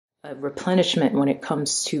a replenishment when it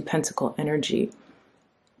comes to pentacle energy.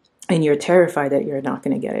 And you're terrified that you're not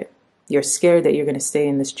going to get it. You're scared that you're going to stay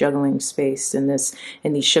in this juggling space and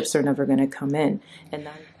these ships are never going to come in. And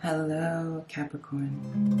then, hello, Capricorn.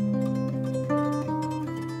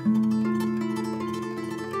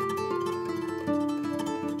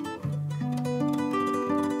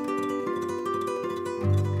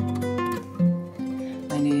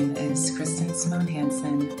 My name is Kristen Simone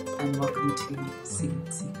Hansen, and welcome to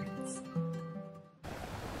SeaGoat Secrets.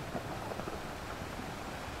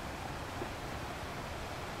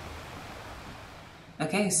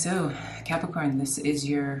 Okay, so Capricorn, this is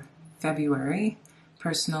your February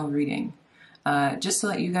personal reading. Just to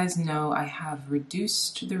let you guys know, I have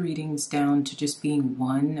reduced the readings down to just being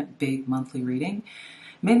one big monthly reading,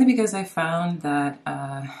 mainly because I found that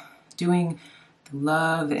doing the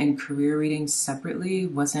love and career readings separately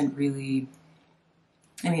wasn't really,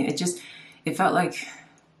 it felt like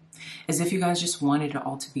as if you guys just wanted it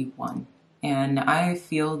all to be one. And I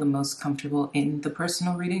feel the most comfortable in the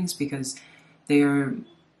personal readings because they are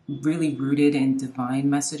really rooted in divine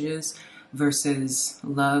messages versus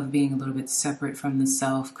love being a little bit separate from the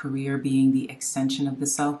self, career being the extension of the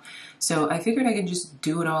self. So I figured I could just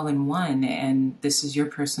do it all in one, and this is your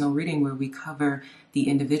personal reading where we cover the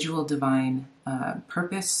individual divine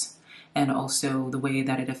purpose and also the way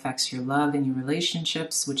that it affects your love and your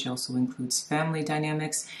relationships, which also includes family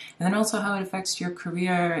dynamics, and then also how it affects your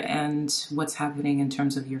career and what's happening in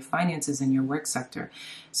terms of your finances and your work sector.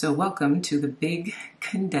 So welcome to the big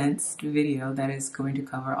condensed video that is going to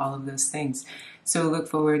cover all of those things. So look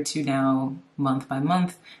forward to now, month by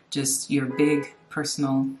month, just your big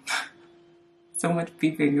personal, so much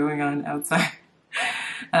beeping going on outside,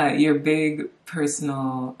 your big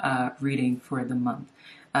personal reading for the month.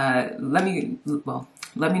 Let me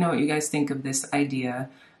know what you guys think of this idea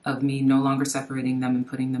of me no longer separating them and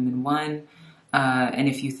putting them in one. And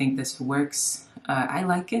if you think this works, I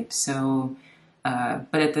like it. So,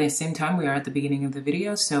 but at the same time, we are at the beginning of the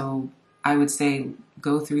video. So I would say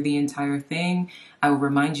go through the entire thing. I will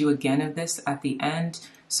remind you again of this at the end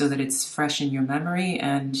so that it's fresh in your memory.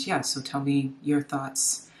 And yeah, so tell me your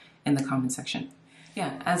thoughts in the comment section.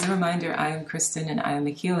 Yeah, as a reminder, I am Kristen and I am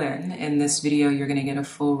a healer. In this video, you're going to get a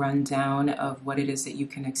full rundown of what it is that you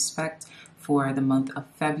can expect for the month of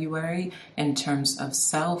February in terms of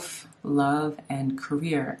self, love, and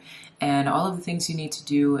career, and all of the things you need to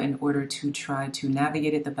do in order to try to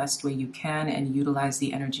navigate it the best way you can and utilize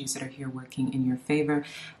the energies that are here working in your favor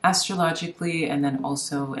astrologically, and then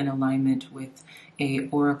also in alignment with a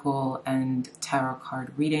oracle and tarot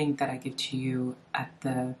card reading that I give to you at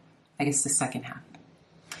the second half.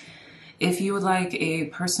 If you would like a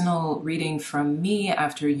personal reading from me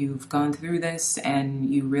after you've gone through this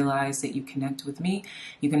and you realize that you connect with me,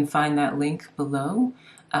 you can find that link below.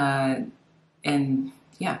 And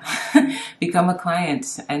yeah, become a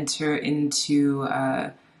client, enter into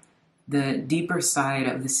the deeper side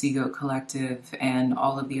of the SeaGoat Collective and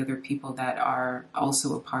all of the other people that are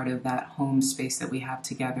also a part of that home space that we have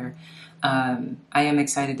together. I am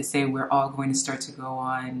excited to say we're all going to start to go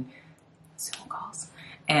on Zoom calls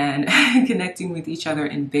and connecting with each other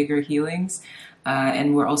in bigger healings.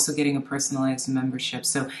 And we're also getting a personalized membership.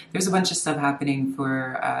 So there's a bunch of stuff happening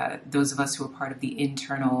for those of us who are part of the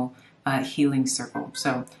internal healing circle.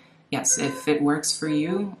 So yes, if it works for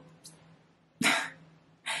you,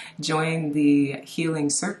 join the healing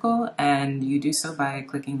circle, and you do so by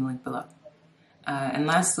clicking the link below. And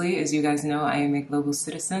lastly, as you guys know, I am a global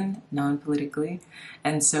citizen, non-politically.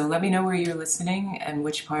 And so let me know where you're listening and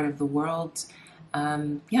which part of the world.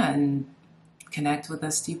 And connect with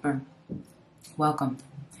us deeper. Welcome.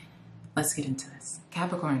 Let's get into this.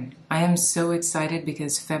 Capricorn, I am so excited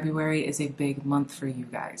because February is a big month for you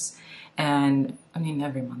guys. And I mean,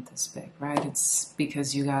 every month is big, right? It's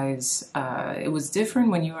because you guys, it was different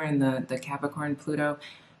when you were in the Capricorn Pluto,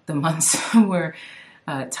 the months where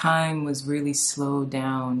time was really slowed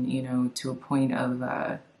down, you know, to a point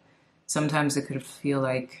of sometimes it could feel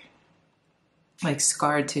like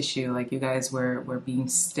scar tissue, like you guys were being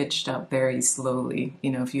stitched up very slowly. You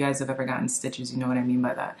know, if you guys have ever gotten stitches, you know what I mean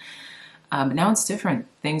by that. But now it's different.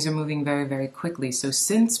 Things are moving very, very quickly. So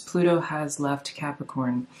since Pluto has left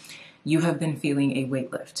Capricorn, you have been feeling a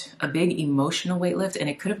weight lift, a big emotional weight lift, and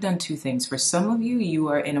it could have done two things. For some of you, you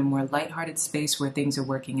are in a more lighthearted space where things are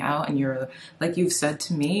working out, and you're, like you've said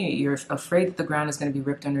to me, you're afraid that the ground is going to be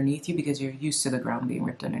ripped underneath you because you're used to the ground being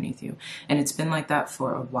ripped underneath you, and it's been like that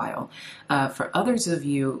for a while. For others of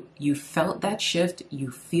you, you felt that shift, you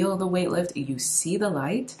feel the weight lift, you see the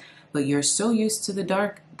light, but you're so used to the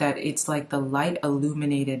dark that it's like the light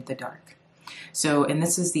illuminated the dark. So, and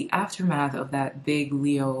this is the aftermath of that big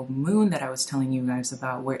Leo moon that I was telling you guys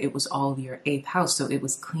about, where it was all your 8th house. So it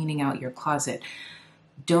was cleaning out your closet.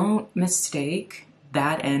 Don't mistake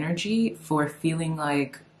that energy for feeling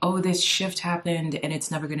like, oh, this shift happened and it's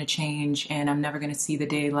never going to change and I'm never going to see the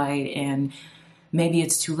daylight and maybe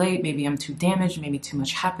it's too late, maybe I'm too damaged, maybe too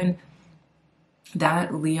much happened.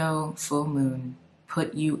 That Leo full moon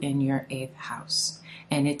put you in your 8th house.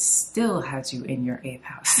 And it still has you in your 8th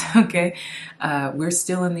house, okay? We're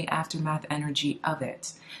still in the aftermath energy of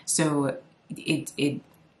it. So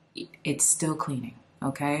it's still cleaning,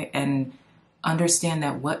 okay? And understand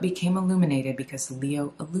that what became illuminated, because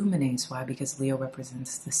Leo illuminates. Why? Because Leo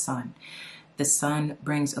represents the sun. The sun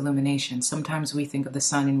brings illumination. Sometimes we think of the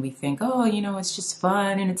sun and we think, oh, you know, it's just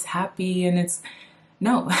fun and it's happy and it's...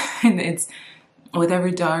 No, it's... With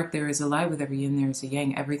every dark, there is a light. With every yin, there is a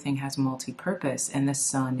yang. Everything has multi-purpose, and the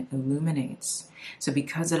sun illuminates. So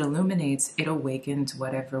because it illuminates, it awakens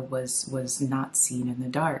whatever was not seen in the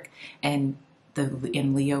dark. And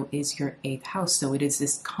Leo is your 8th house. So it is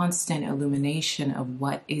this constant illumination of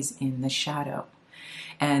what is in the shadow.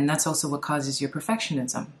 And that's also what causes your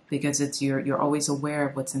perfectionism, because it's you're always aware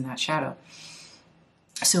of what's in that shadow.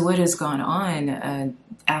 So what has gone on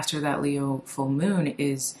after that Leo full moon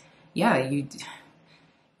is, yeah,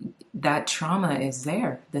 that trauma is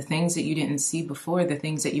there. The things that you didn't see before, the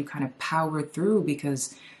things that you kind of powered through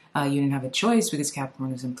because you didn't have a choice, because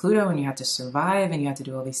Capricorn is in Pluto and you had to survive and you had to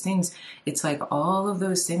do all these things. It's like all of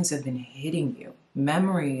those things have been hitting you.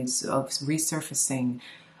 Memories of resurfacing,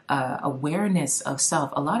 awareness of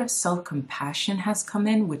self. A lot of self-compassion has come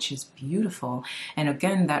in, which is beautiful. And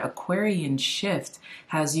again, that Aquarian shift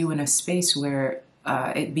has you in a space where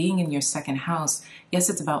it being in your 2nd house, yes,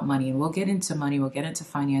 it's about money, and we'll get into money, we'll get into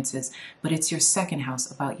finances, but it's your 2nd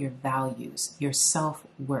house, about your values, your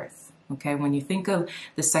self-worth, okay? When you think of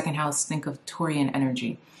the 2nd house, think of Taurian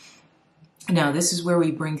energy. Now, this is where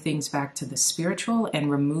we bring things back to the spiritual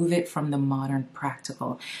and remove it from the modern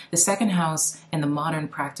practical. The 2nd house and the modern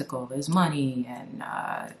practical is money and,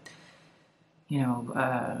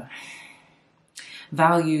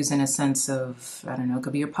 values in a sense of, I don't know, it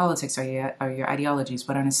could be your politics or your ideologies,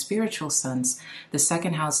 but on a spiritual sense, the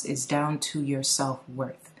 2nd house is down to your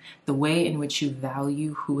self-worth. The way in which you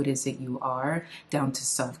value who it is that you are, down to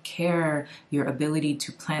self-care, your ability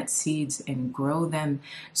to plant seeds and grow them.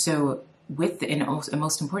 So and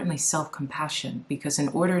most importantly, self-compassion, because in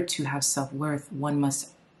order to have self-worth, one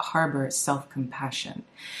must harbor self-compassion.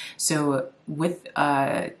 So with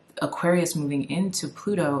Aquarius moving into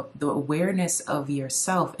Pluto, the awareness of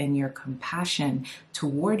yourself and your compassion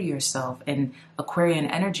toward yourself, and Aquarian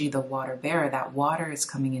energy, the water bearer, that water is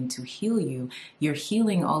coming in to heal you. You're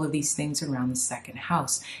healing all of these things around the 2nd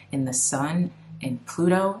house, in the sun, in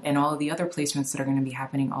Pluto, and all of the other placements that are going to be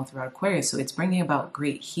happening all throughout Aquarius. So it's bringing about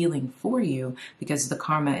great healing for you because the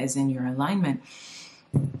karma is in your alignment.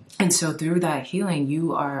 And so through that healing,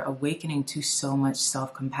 you are awakening to so much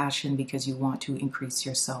self-compassion because you want to increase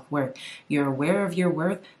your self-worth. You're aware of your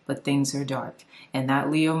worth, but things are dark. And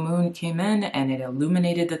that Leo moon came in and it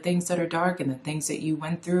illuminated the things that are dark and the things that you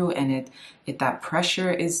went through. And that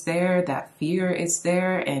pressure is there, that fear is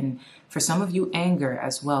there. And for some of you, anger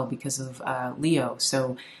as well because of Leo.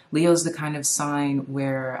 So Leo's the kind of sign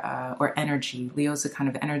where, or energy, Leo's the kind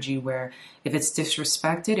of energy where if it's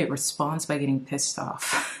disrespected, it responds by getting pissed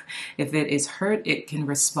off. If it is hurt, it can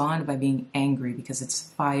respond by being angry because it's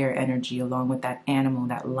fire energy along with that animal,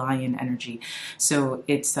 that lion energy. So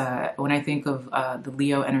it's, when I think of the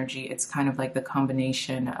Leo energy, it's kind of like the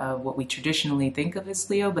combination of what we traditionally think of as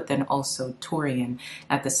Leo, but then also Taurian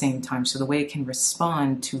at the same time. So the way it can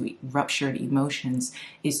respond to ruptured emotions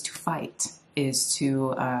is to fight, is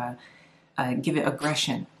to give it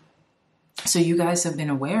aggression. So you guys have been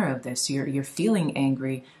aware of this. You're feeling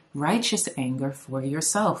angry, righteous anger for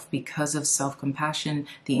yourself because of self-compassion,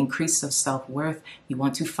 the increase of self-worth. You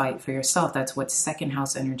want to fight for yourself. That's what 2nd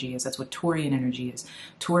house energy is. That's what Taurian energy is.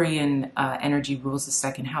 Taurian energy rules the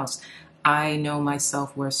 2nd house. I know my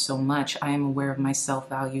self-worth so much. I am aware of my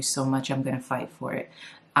self-value so much. I'm going to fight for it.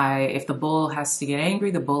 If the bull has to get angry,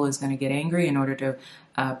 the bull is going to get angry in order to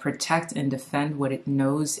protect and defend what it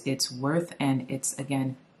knows it's worth and its,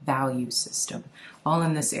 again, value system. All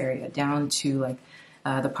in this area, down to like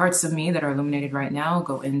the parts of me that are illuminated right now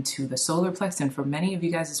go into the solar plex. And for many of you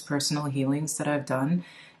guys' personal healings that I've done,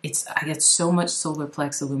 I get so much solar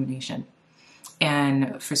plex illumination.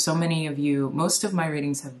 And for so many of you, most of my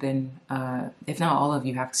readings have been, if not all of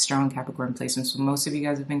you, have strong Capricorn placements. So most of you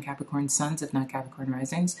guys have been Capricorn suns, if not Capricorn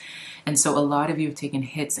risings. And so a lot of you have taken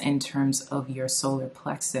hits in terms of your solar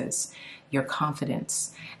plexus, your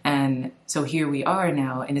confidence. And so here we are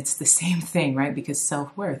now, and it's the same thing, right? Because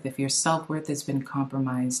self-worth, if your self-worth has been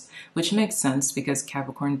compromised, which makes sense because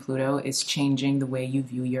Capricorn Pluto is changing the way you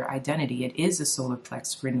view your identity. It is a solar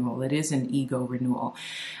plex renewal. It is an ego renewal,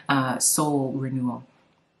 soul renewal.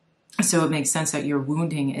 So it makes sense that your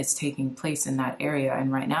wounding is taking place in that area.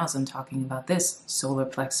 And right now, as I'm talking about this, solar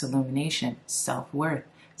plex illumination, self-worth,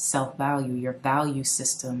 self-value, your value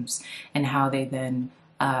systems, and how they then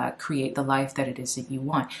create the life that it is that you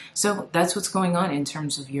want. So that's what's going on in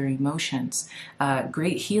terms of your emotions.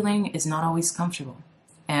 Great healing is not always comfortable.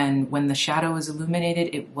 And when the shadow is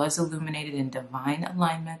illuminated, it was illuminated in divine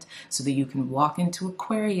alignment so that you can walk into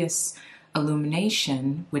Aquarius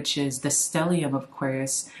illumination, which is the stellium of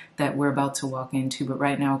Aquarius that we're about to walk into. But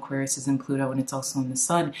right now Aquarius is in Pluto and it's also in the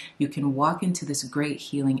sun. You can walk into this great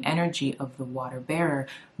healing energy of the water bearer,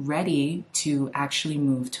 ready to actually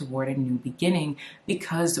move toward a new beginning,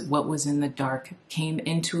 because what was in the dark came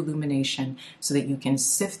into illumination so that you can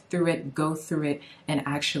sift through it, go through it, and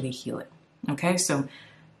actually heal it. Okay, so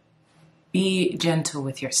be gentle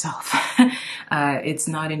with yourself. It's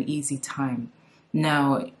not an easy time.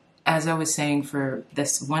 Now, as I was saying, for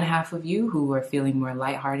this one half of you who are feeling more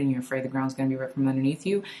lighthearted and you're afraid the ground's going to be ripped from underneath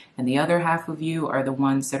you, and the other half of you are the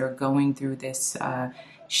ones that are going through this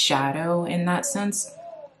shadow in that sense,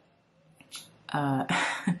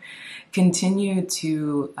 continue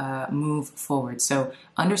to move forward. So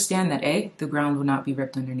understand that the ground will not be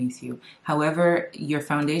ripped underneath you. However, your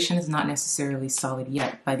foundation is not necessarily solid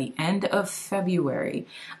yet. By the end of February,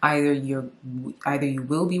 either you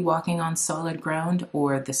will be walking on solid ground,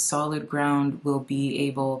 or the solid ground will be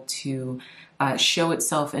able to show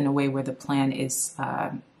itself in a way where the plan is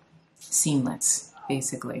seamless,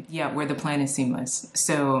 basically. Yeah, where the plan is seamless.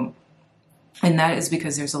 So, and that is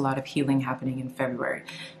because there's a lot of healing happening in February.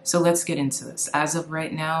 So let's get into this. As of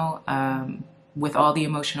right now, with all the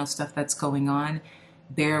emotional stuff that's going on,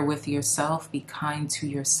 bear with yourself, be kind to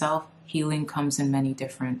yourself. Healing comes in many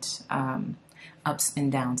different ups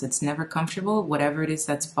and downs. It's never comfortable. Whatever it is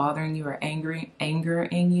that's bothering you or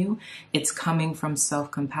angering you, it's coming from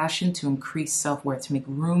self-compassion to increase self-worth, to make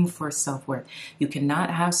room for self-worth. You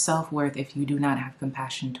cannot have self-worth if you do not have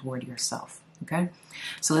compassion toward yourself. Okay,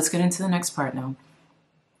 so let's get into the next part now.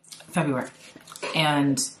 February.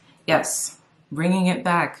 And yes, bringing it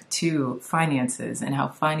back to finances and how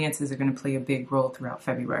finances are going to play a big role throughout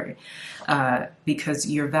February. Because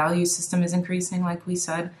your value system is increasing, like we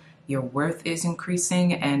said, your worth is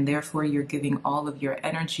increasing, and therefore you're giving all of your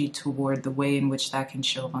energy toward the way in which that can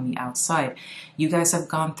show up on the outside. You guys have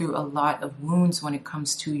gone through a lot of wounds when it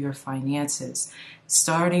comes to your finances,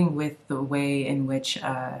 starting with the way in which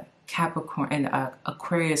Capricorn and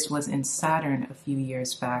Aquarius was in Saturn a few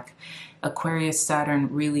years back. Aquarius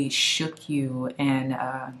Saturn really shook you and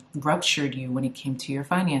ruptured you when it came to your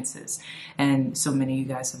finances. And so many of you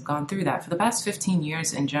guys have gone through that. For the past 15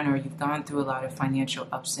 years in general, you've gone through a lot of financial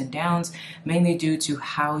ups and downs, mainly due to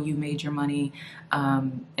how you made your money.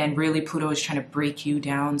 And really Pluto is trying to break you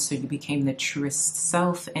down so you became the truest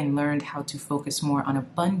self and learned how to focus more on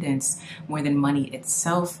abundance more than money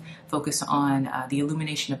itself. Focus on the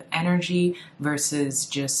illumination of energy versus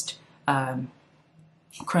just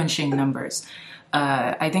crunching numbers.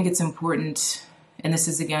 I think it's important, and this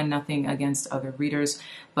is again nothing against other readers,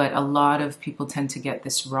 but a lot of people tend to get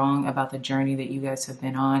this wrong about the journey that you guys have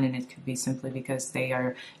been on, and it could be simply because they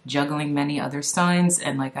are juggling many other signs.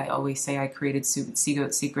 And like I always say, I created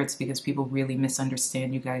SeaGoat Secrets because people really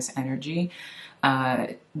misunderstand you guys' energy.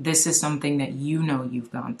 This is something that you know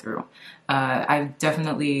you've gone through. I've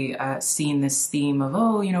definitely seen this theme of,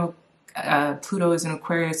 oh, you know, Pluto is in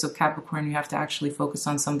Aquarius, so Capricorn, you have to actually focus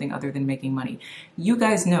on something other than making money. You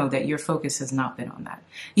guys know that your focus has not been on that.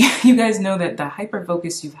 You guys know that the hyper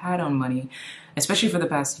focus you've had on money, especially for the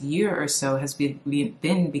past year or so, has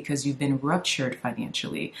been because you've been ruptured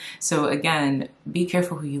financially. So again, be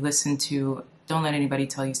careful who you listen to. Don't let anybody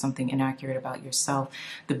tell you something inaccurate about yourself.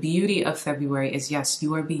 The beauty of February is, yes,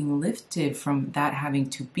 you are being lifted from that having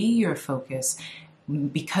to be your focus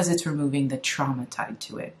because it's removing the trauma tied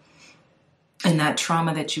to it. And that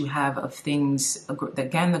trauma that you have of things,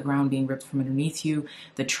 again, the ground being ripped from underneath you,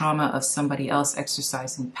 the trauma of somebody else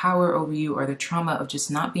exercising power over you, or the trauma of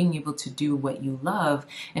just not being able to do what you love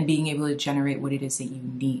and being able to generate what it is that you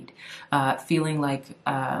need. Feeling like,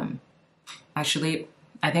 actually,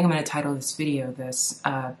 I think I'm going to title this video this,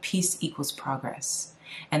 Peace Equals Progress.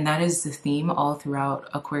 And that is the theme all throughout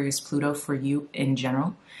Aquarius Pluto for you in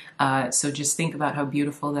general. So just think about how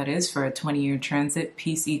beautiful that is for a 20-year transit,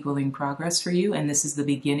 peace equaling progress for you. And this is the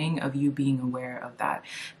beginning of you being aware of that.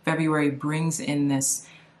 February brings in this,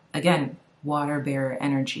 again, water bearer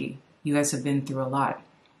energy. You guys have been through a lot.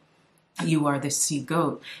 You are the sea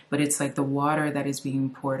goat, but it's like the water that is being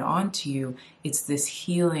poured onto you. It's this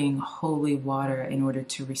healing, holy water in order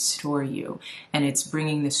to restore you. And it's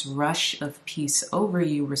bringing this rush of peace over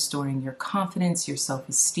you, restoring your confidence, your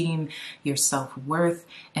self-esteem, your self-worth,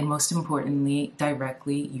 and most importantly,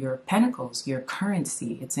 directly your pentacles, your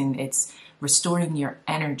currency. It's restoring your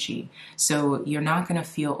energy. So you're not going to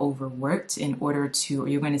feel overworked in order to, or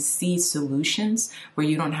you're going to see solutions where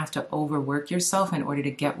you don't have to overwork yourself in order to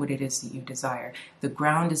get what it is that you desire. The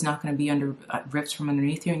ground is not going to be ripped from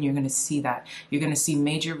underneath you, and you're going to see that. You're going to see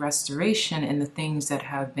major restoration in the things that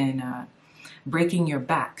have been breaking your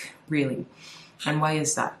back, really. And why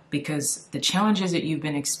is that? Because the challenges that you've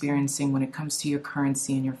been experiencing when it comes to your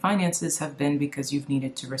currency and your finances have been because you've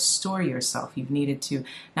needed to restore yourself. You've needed to,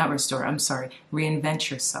 reinvent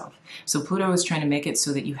yourself. So Pluto was trying to make it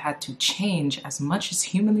so that you had to change as much as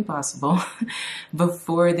humanly possible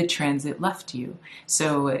before the transit left you.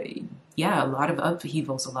 So yeah, a lot of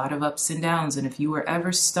upheavals, a lot of ups and downs. And if you were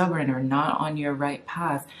ever stubborn or not on your right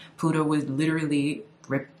path, Pluto would literally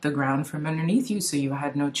rip the ground from underneath you, so you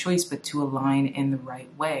had no choice but to align in the right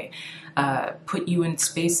way. Put you in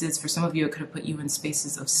spaces, for some of you it could have put you in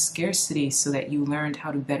spaces of scarcity so that you learned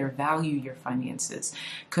how to better value your finances.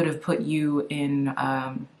 Could have put you in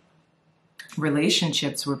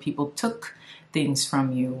relationships where people took things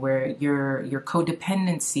from you, where your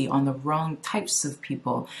codependency on the wrong types of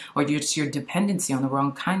people, or just your dependency on the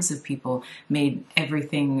wrong kinds of people made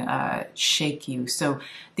everything shake you. So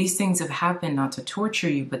these things have happened not to torture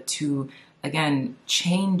you, but to, again,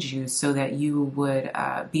 change you so that you would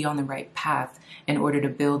be on the right path in order to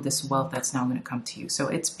build this wealth that's now going to come to you. So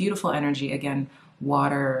it's beautiful energy, again,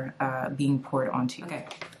 water being poured onto you. Okay,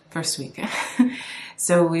 first week.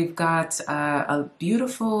 So we've got a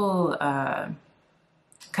beautiful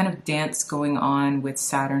kind of dance going on with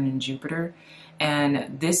Saturn and Jupiter.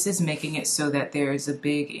 And this is making it so that there's a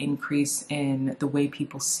big increase in the way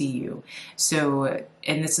people see you. So,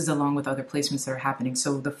 and this is along with other placements that are happening.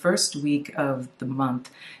 So the first week of the month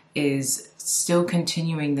is still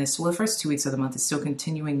continuing this, well, the first 2 weeks of the month is still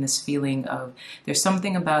continuing this feeling of there's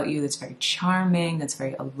something about you that's very charming, that's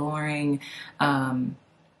very alluring,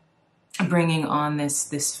 bringing on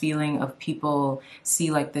this feeling of people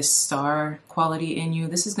see like this star quality in you.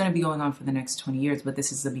 This is going to be going on for the next 20 years, but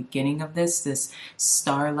this is the beginning of this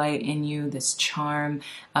starlight in you, this charm.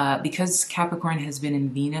 Because Capricorn has been in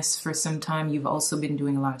Venus for some time, you've also been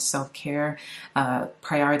doing a lot of self-care,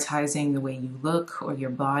 prioritizing the way you look or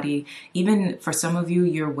your body. Even for some of you,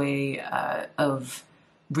 your way of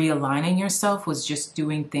realigning yourself was just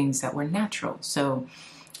doing things that were natural. So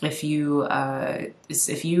if you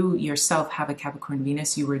yourself have a Capricorn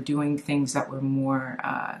Venus, you were doing things that were more,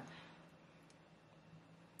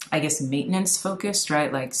 I guess, maintenance focused,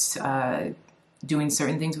 right? Like doing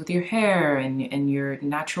certain things with your hair and your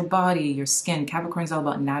natural body, your skin. Capricorn's all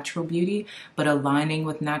about natural beauty, but aligning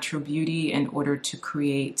with natural beauty in order to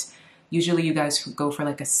create. Usually you guys go for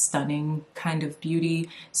like a stunning kind of beauty,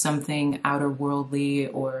 something outer worldly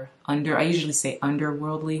or I usually say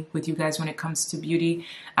underworldly with you guys when it comes to beauty.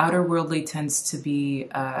 Outer worldly tends to be,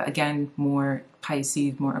 again, more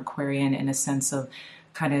Pisces, more Aquarian in a sense of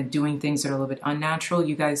kind of doing things that are a little bit unnatural.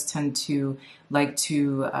 You guys tend to like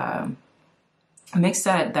to mix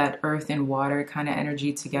that earth and water kind of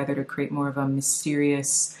energy together to create more of a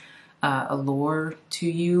mysterious allure to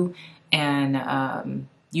you. And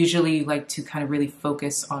usually you like to kind of really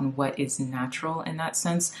focus on what is natural in that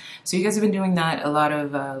sense. So you guys have been doing that, a lot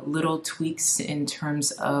of little tweaks in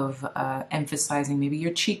terms of emphasizing maybe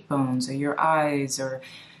your cheekbones or your eyes or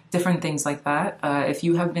different things like that. If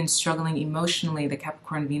you have been struggling emotionally, the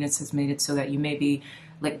Capricorn Venus has made it so that you maybe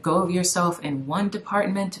let go of yourself in one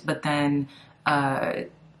department, but then kind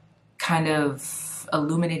of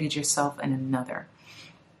illuminated yourself in another.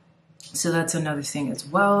 So that's another thing as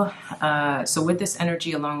well. So with this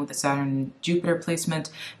energy, along with the Saturn and Jupiter placement,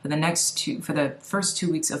 for the first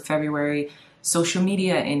 2 weeks of February, social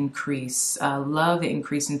media increase, love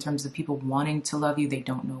increase in terms of people wanting to love you. They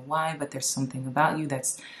don't know why, but there's something about you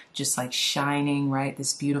that's just like shining, right?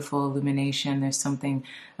 This beautiful illumination. There's something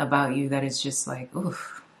about you that is just like,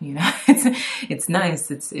 oof. You know, it's nice.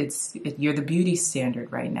 You're the beauty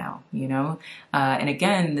standard right now, you know? And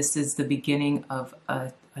again, this is the beginning of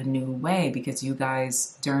a new way, because you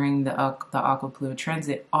guys during the Aqua Pluto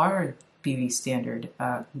transit are beauty standard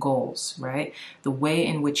goals, right? The way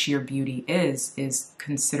in which your beauty is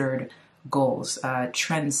considered goals,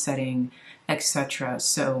 trend setting, etc.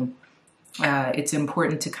 So it's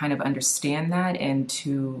important to kind of understand that and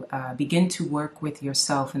to begin to work with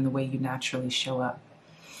yourself in the way you naturally show up.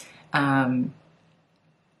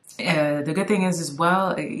 The good thing is as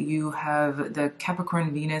well, you have the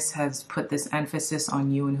Capricorn Venus has put this emphasis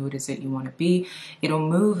on you and who it is that you want to be. It'll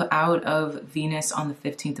move out of Venus on the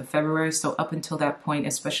 15th of February. So up until that point,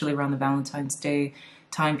 especially around the Valentine's Day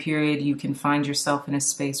time period, you can find yourself in a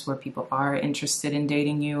space where people are interested in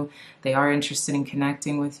dating you. They are interested in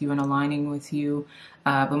connecting with you and aligning with you.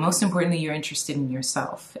 But most importantly, you're interested in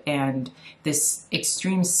yourself. And this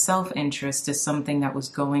extreme self-interest is something that was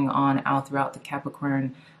going on out throughout the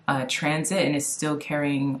Capricorn transit and is still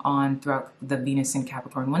carrying on throughout the Venus in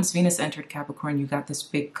Capricorn. Once Venus entered Capricorn, you got this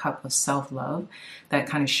big cup of self-love that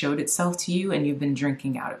kind of showed itself to you, and you've been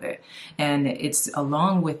drinking out of it. And it's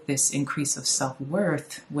along with this increase of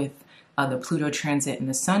self-worth with the Pluto transit and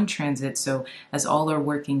the Sun transit. So as all are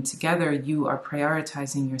working together, you are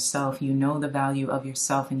prioritizing yourself. You know the value of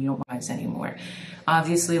yourself, and you don't rise anymore.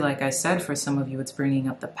 Obviously, like I said, for some of you, it's bringing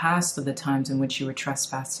up the past of the times in which you were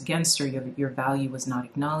trespassed against or your value was not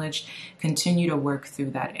acknowledged. Continue to work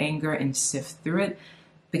through that anger and sift through it,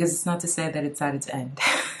 because it's not to say that it's at its end.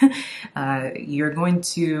 You're going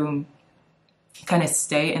to kind of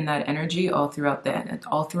stay in that energy all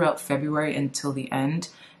throughout February until the end,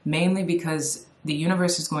 mainly because the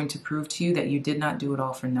universe is going to prove to you that you did not do it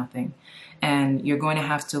all for nothing. And you're going to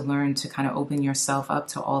have to learn to kind of open yourself up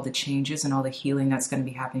to all the changes and all the healing that's going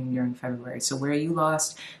to be happening during February. So where you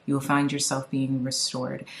lost, you will find yourself being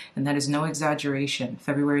restored. And that is no exaggeration.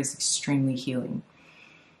 February is extremely healing.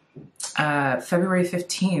 February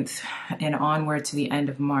 15th and onward to the end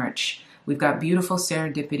of March, we've got beautiful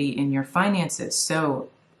serendipity in your finances. So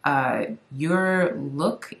your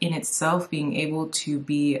look in itself being able to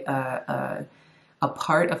be a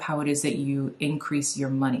part of how it is that you increase your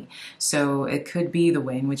money. So it could be the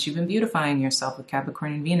way in which you've been beautifying yourself with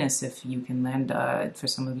Capricorn and Venus. If you can land, for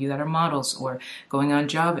some of you that are models or going on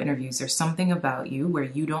job interviews, there's something about you where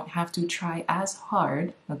you don't have to try as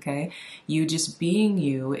hard, okay? You just being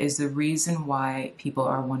you is the reason why people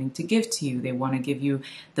are wanting to give to you. They want to give you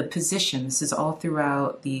the position. This is all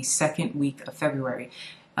throughout the second week of February.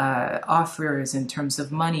 Offers in terms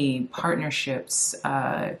of money, partnerships,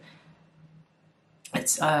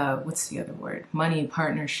 what's the other word? Money,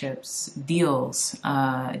 partnerships, deals,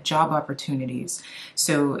 job opportunities.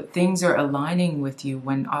 So things are aligning with you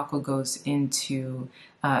when Aqua goes into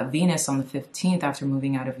Venus on the 15th after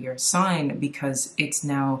moving out of your sign, because it's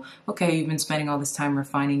now, okay, you've been spending all this time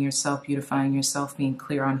refining yourself, beautifying yourself, being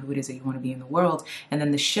clear on who it is that you want to be in the world. And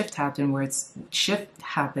then the shift happens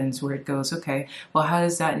where it goes, okay, well, how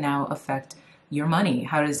does that now affect your money?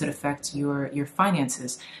 How does it affect your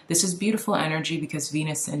finances? This is beautiful energy because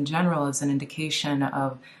Venus in general is an indication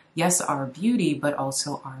of, yes, our beauty, but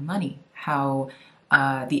also our money. How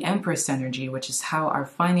the Empress energy, which is how our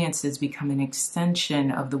finances become an extension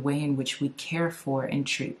of the way in which we care for and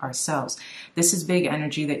treat ourselves. This is big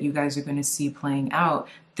energy that you guys are going to see playing out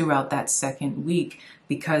throughout that second week,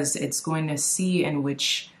 because it's going to see in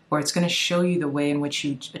which, or it's going to show you the way in which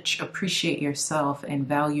you appreciate yourself and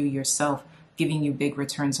value yourself, giving you big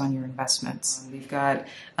returns on your investments. We've got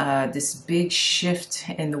this big shift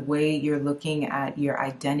in the way you're looking at your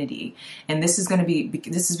identity. And this is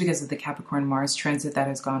because of the Capricorn Mars transit that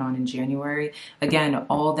has gone on in January. Again,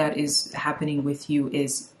 all that is happening with you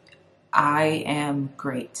is, I am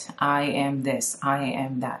great. I am this. I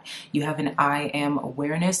am that. You have an I am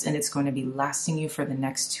awareness, and it's going to be lasting you for the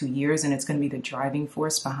next 2 years. And it's going to be the driving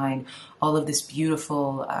force behind all of this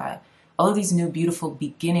beautiful, all of these new beautiful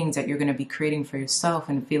beginnings that you're going to be creating for yourself,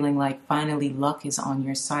 and feeling like finally luck is on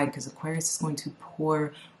your side, because Aquarius is going to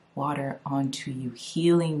pour water onto you,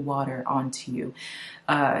 healing water onto you.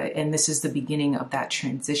 And this is the beginning of that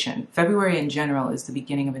transition. February in general is the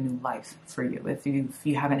beginning of a new life for you. If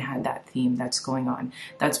you haven't had that theme that's going on,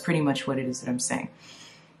 that's pretty much what it is that I'm saying.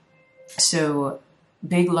 So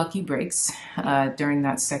big lucky breaks during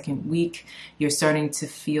that second week. You're starting to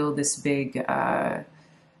feel this big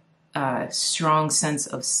strong sense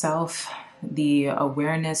of self, the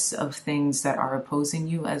awareness of things that are opposing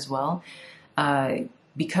you as well.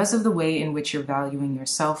 Because of the way in which you're valuing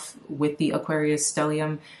yourself with the Aquarius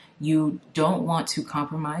stellium, you don't want to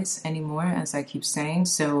compromise anymore, as I keep saying.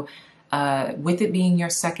 So with it being your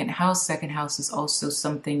second house is also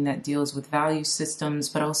something that deals with value systems,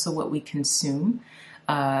 but also what we consume.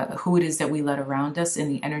 Who it is that we let around us,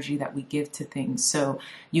 and the energy that we give to things. So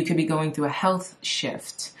you could be going through a health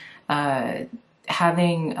shift.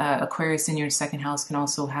 having Aquarius in your second house can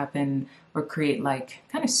also happen or create like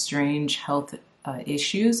kind of strange health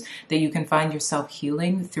issues that you can find yourself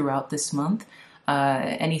healing throughout this month.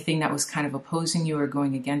 Anything that was kind of opposing you or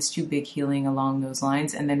going against you, big healing along those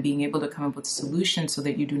lines, and then being able to come up with solutions so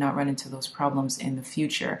that you do not run into those problems in the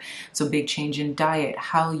future. So big change in diet,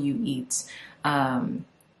 how you eat.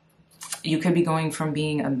 You could be going from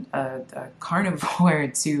being a carnivore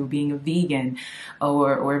to being a vegan,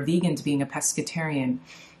 or a vegan to being a pescatarian,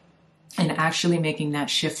 and actually making that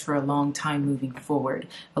shift for a long time moving forward.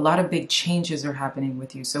 A lot of big changes are happening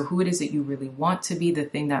with you. So who it is that you really want to be, the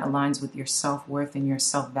thing that aligns with your self-worth and your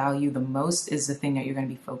self-value the most, is the thing that you're going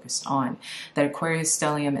to be focused on. That Aquarius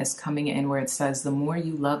stellium is coming in where it says the more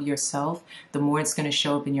you love yourself, the more it's going to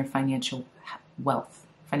show up in your financial wealth,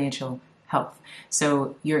 financial health.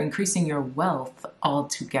 So you're increasing your wealth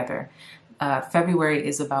altogether. February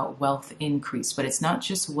is about wealth increase, but it's not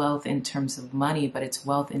just wealth in terms of money, but it's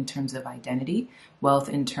wealth in terms of identity, wealth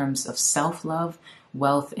in terms of self-love,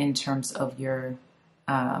 wealth in terms of your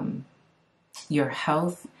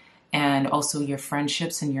health, and also your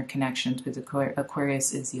friendships and your connections, because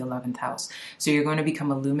Aquarius is the 11th house. So you're going to become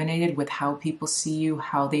illuminated with how people see you,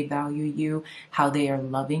 how they value you, how they are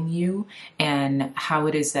loving you, and how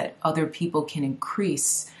it is that other people can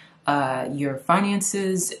increase your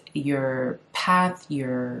finances, your path,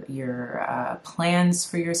 your plans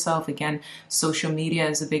for yourself. Again, social media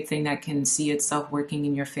is a big thing that can see itself working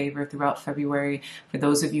in your favor throughout February. For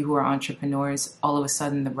those of you who are entrepreneurs, all of a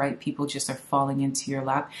sudden the right people just are falling into your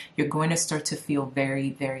lap. You're going to start to feel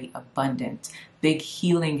very, very abundant. Big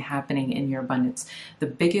healing happening in your abundance. The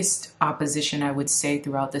biggest opposition I would say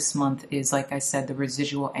throughout this month is, like I said, the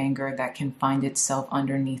residual anger that can find itself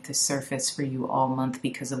underneath the surface for you all month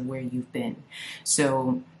because of where you've been.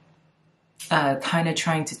 So kind of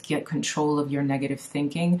trying to get control of your negative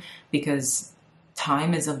thinking, because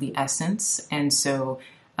time is of the essence. And so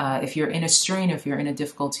if you're in a strain, if you're in a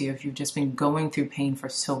difficulty, if you've just been going through pain for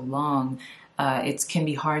so long, it can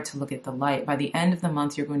be hard to look at the light. By the end of the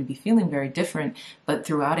month, you're going to be feeling very different, but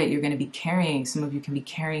throughout it, you're going to be carrying, some of you can be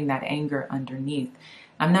carrying that anger underneath.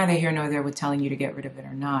 I'm neither here nor there with telling you to get rid of it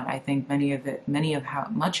or not. I think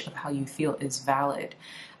much of how you feel is valid.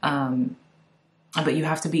 But you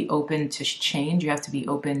have to be open to change. You have to be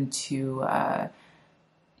open to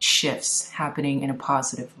shifts happening in a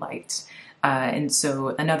positive light. And so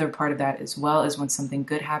another part of that as well is when something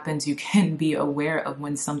good happens, you can be aware of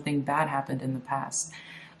when something bad happened in the past.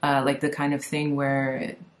 Like the kind of thing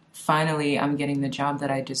where finally I'm getting the job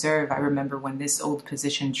that I deserve. I remember when this old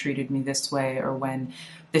position treated me this way, or when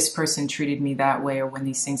this person treated me that way, or when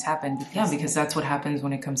these things happened. Yeah, because that's what happens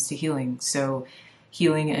when it comes to healing. So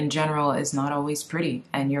healing in general is not always pretty,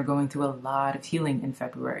 and you're going through a lot of healing in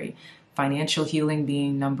February. Financial healing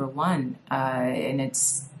being number one, and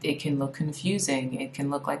it can look confusing. It can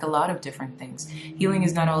look like a lot of different things. Healing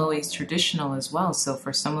is not always traditional as well. So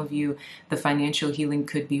for some of you, the financial healing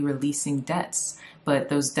could be releasing debts, but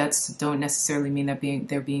those debts don't necessarily mean that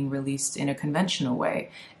they're being released in a conventional way.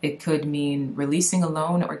 It could mean releasing a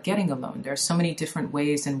loan or getting a loan. There are so many different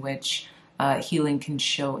ways in which healing can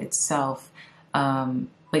show itself,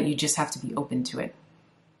 but you just have to be open to it.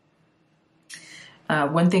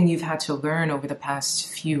 One thing you've had to learn over the past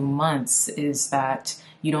few months is that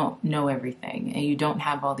you don't know everything, and you don't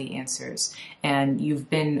have all the answers. And you've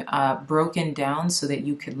been broken down so that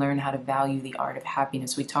you could learn how to value the art of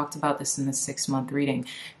happiness. We talked about this in the 6-month reading.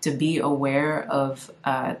 To be aware of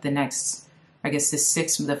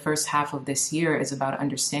the first half of this year is about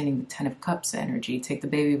understanding the 10 of Cups energy. Take the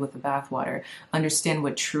baby with the bathwater. Understand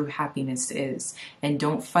what true happiness is. And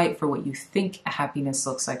don't fight for what you think happiness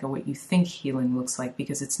looks like or what you think healing looks like,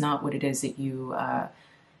 because it's not what it is that you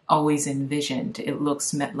always envisioned. It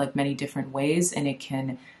looks like many different ways, and it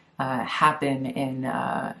can happen in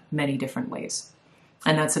many different ways.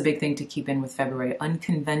 And that's a big thing to keep in with February.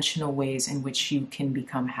 Unconventional ways in which you can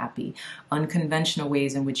become happy. Unconventional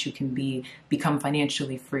ways in which you can become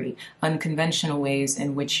financially free. Unconventional ways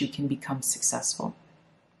in which you can become successful.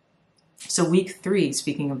 So week 3,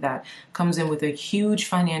 speaking of that, comes in with a huge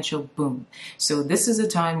financial boom. So this is a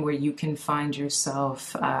time where you can find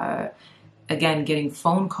yourself, again, getting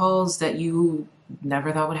phone calls that you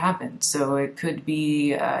never thought would happen. So it could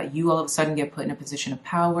be you all of a sudden get put in a position of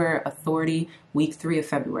power, authority. Week 3 of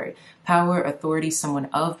February. Power, authority, someone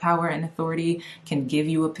of power and authority can give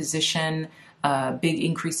you a position. big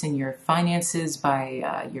increase in your finances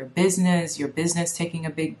by your business taking a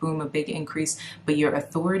big boom, a big increase, but your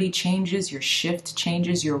authority changes, your shift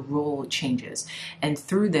changes, your role changes. And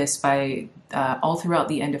through this, by all throughout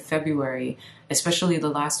the end of February, especially the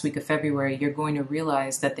last week of February, you're going to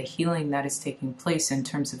realize that the healing that is taking place in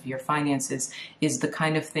terms of your finances is the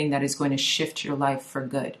kind of thing that is going to shift your life for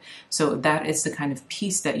good. So that is the kind of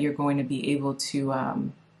peace that you're going to be able to,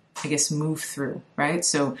 I guess, move through, right?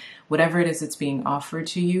 So whatever it is that's being offered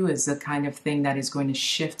to you is the kind of thing that is going to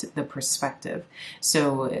shift the perspective.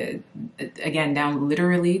 So again,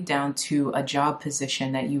 literally down to a job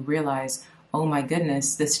position that you realize, oh my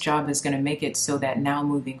goodness, this job is going to make it so that now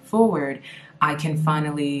moving forward, I can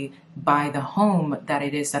finally buy the home that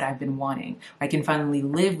it is that I've been wanting. I can finally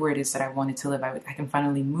live where it is that I wanted to live. I can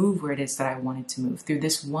finally move where it is that I wanted to move. Through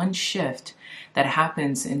this one shift that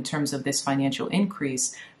happens in terms of this financial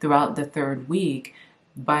increase throughout the 3rd week,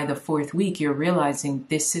 by the 4th week, you're realizing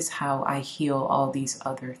this is how I heal all these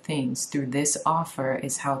other things. Through this offer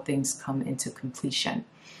is how things come into completion.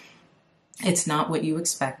 It's not what you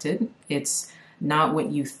expected. It's not what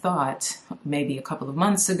you thought maybe a couple of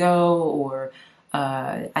months ago, or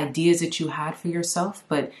ideas that you had for yourself,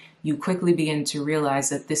 but you quickly begin to realize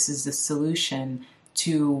that this is the solution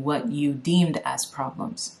to what you deemed as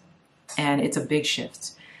problems. And it's a big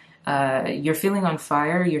shift. You're feeling on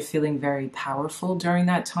fire. You're feeling very powerful during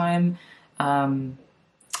that time.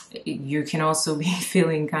 You can also be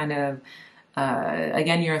feeling kind of,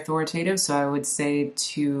 again, you're authoritative, so I would say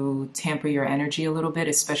to tamper your energy a little bit,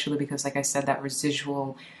 especially because, like I said, that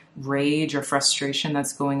residual rage or frustration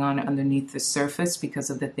that's going on underneath the surface because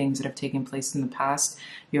of the things that have taken place in the past.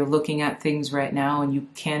 You're looking at things right now and you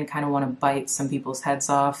can kind of want to bite some people's heads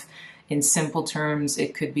off. In simple terms,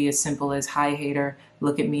 it could be as simple as, hi hater,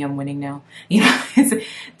 look at me, I'm winning now. You know, it's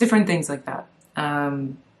different things like that.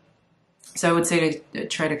 So I would say to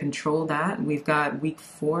try to control that. We've got week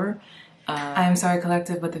 4. I'm sorry,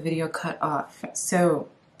 collective, but the video cut off. So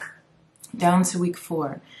down to week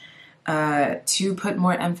 4. To put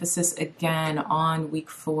more emphasis again on week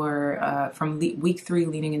 4, from week 3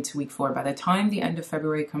 leading into week 4, by the time the end of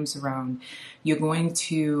February comes around, you're going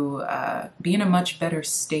to be in a much better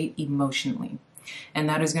state emotionally. And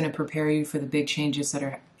that is going to prepare you for the big changes that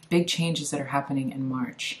are happening in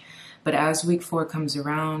March. But as week 4 comes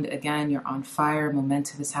around, again, you're on fire,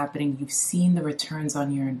 momentum is happening, you've seen the returns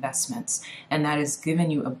on your investments, and that has given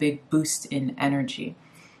you a big boost in energy.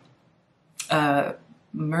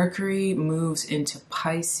 Mercury moves into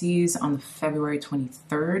Pisces on February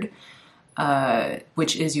 23rd,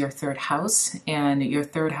 which is your 3rd house, and your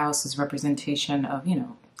 3rd house is representation of, you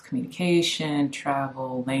know, communication,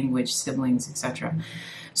 travel, language, siblings, etc.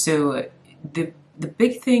 So the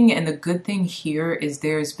big thing and the good thing here is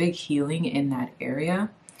there's big healing in that area,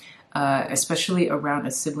 especially around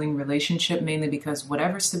a sibling relationship, mainly because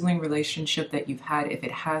whatever sibling relationship that you've had, if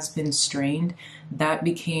it has been strained, that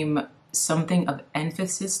became something of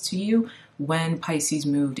emphasis to you when Pisces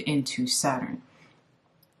moved into Saturn,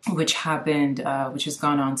 which happened, which has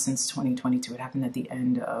gone on since 2022. It happened at the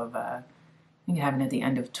end of, I think it happened at the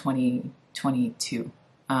end of 2022.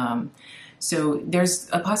 So there's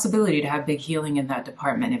a possibility to have big healing in that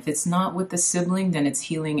department. If it's not with the sibling, then it's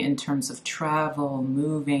healing in terms of travel,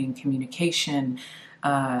 moving, communication,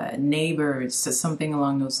 neighbors, so something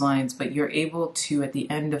along those lines. But you're able to, at the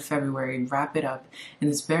end of February, wrap it up in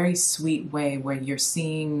this very sweet way where you're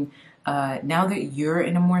seeing, now that you're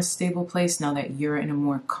in a more stable place, now that you're in a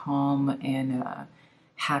more calm and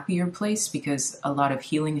happier place, because a lot of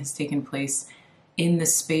healing has taken place in the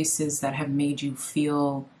spaces that have made you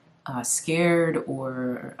feel scared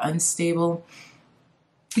or unstable,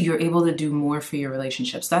 you're able to do more for your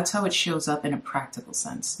relationships. That's how it shows up in a practical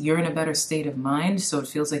sense. You're in a better state of mind, so it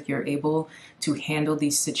feels like you're able to handle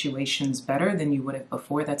these situations better than you would have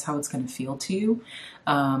before. That's how it's going to feel to you.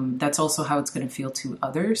 That's also how it's going to feel to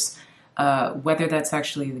others. Whether that's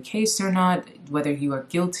actually the case or not, whether you are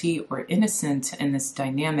guilty or innocent in this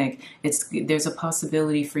dynamic, there's a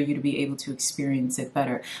possibility for you to be able to experience it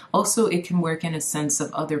better. Also, it can work in a sense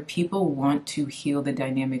of other people want to heal the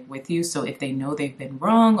dynamic with you. So if they know they've been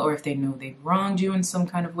wrong, or if they know they've wronged you in some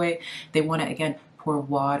kind of way, they want to, again, pour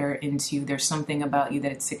water into you. There's something about you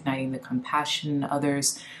that it's igniting the compassion in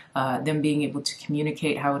others, them being able to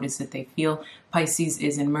communicate how it is that they feel. Pisces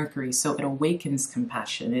is in Mercury, so it awakens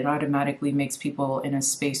compassion. It automatically makes people in a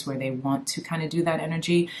space where they want to kind of do that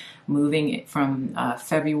energy. Moving it from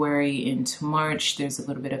February into March, there's a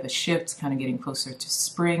little bit of a shift, kind of getting closer to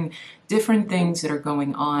spring. Different things that are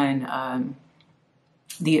going on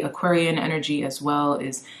The Aquarian energy as well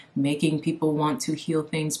is making people want to heal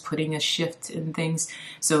things, putting a shift in things.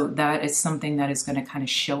 So that is something that is going to kind of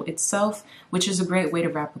show itself, which is a great way to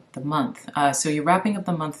wrap up the month. So you're wrapping up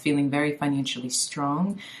the month feeling very financially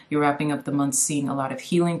strong. You're wrapping up the month seeing a lot of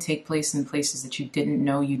healing take place in places that you didn't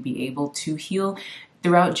know you'd be able to heal.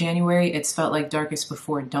 Throughout January, it's felt like darkest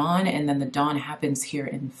before dawn, and then the dawn happens here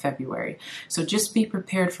in February. So just be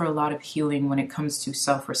prepared for a lot of healing when it comes to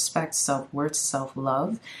self-respect, self-worth,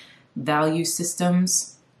 self-love, value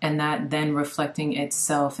systems, and that then reflecting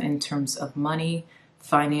itself in terms of money,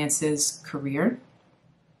 finances, career,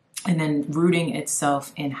 and then rooting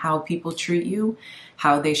itself in how people treat you,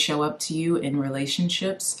 how they show up to you in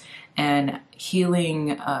relationships, and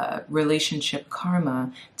healing relationship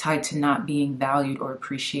karma tied to not being valued or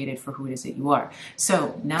appreciated for who it is that you are.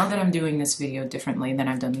 So now that I'm doing this video differently than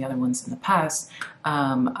I've done the other ones in the past,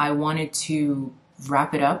 I wanted to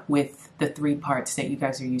wrap it up with the 3 parts that you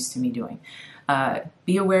guys are used to me doing.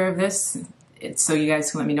 Be aware of this. So you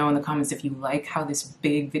guys can let me know in the comments if you like how this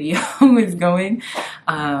big video is going,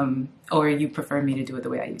 or you prefer me to do it the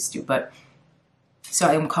way I used to. But so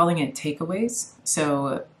I'm calling it takeaways.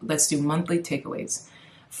 So let's do monthly takeaways.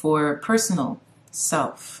 For personal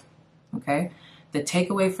self, okay? The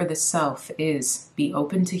takeaway for the self is be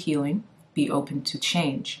open to healing, be open to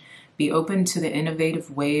change, be open to the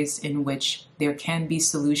innovative ways in which there can be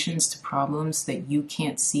solutions to problems that you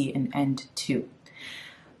can't see an end to.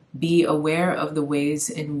 Be aware of the ways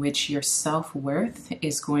in which your self-worth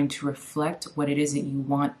is going to reflect what it is that you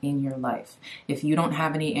want in your life. If you don't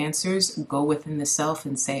have any answers, go within the self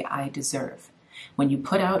and say, I deserve. When you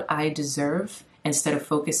put out, I deserve, instead of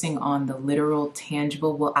focusing on the literal,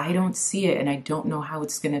 tangible, well, I don't see it and I don't know how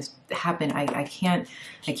it's going to happen. I can't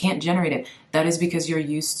generate it. That is because you're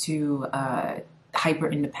used to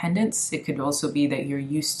hyper-independence. It could also be that you're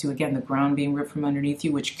used to, again, the ground being ripped from underneath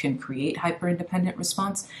you, which can create hyper-independent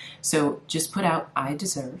response. So just put out, I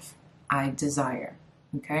deserve, I desire,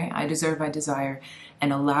 okay? I deserve, I desire,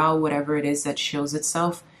 and allow whatever it is that shows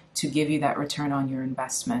itself to give you that return on your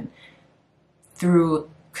investment through,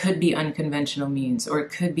 could be unconventional means, or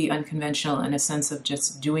it could be unconventional in a sense of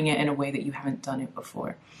just doing it in a way that you haven't done it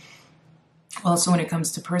before. Also, when it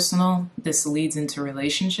comes to personal, this leads into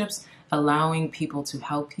relationships, allowing people to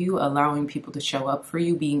help you, allowing people to show up for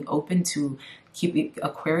you, being open to keep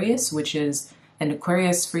Aquarius, which is, and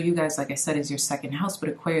Aquarius for you guys, like I said, is your 2nd house, but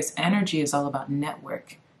Aquarius energy is all about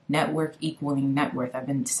network. Network equaling net worth. I've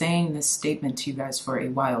been saying this statement to you guys for a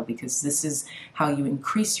while because this is how you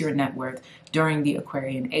increase your net worth during the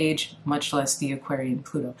Aquarian age, much less the Aquarian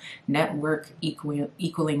Pluto. Network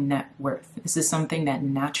equaling net worth. This is something that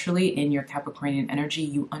naturally in your Capricornian energy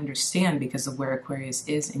you understand because of where Aquarius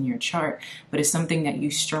is in your chart, but it's something that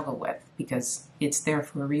you struggle with because it's there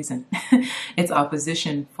for a reason. It's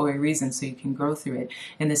opposition for a reason, so you can grow through it.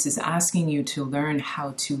 And this is asking you to learn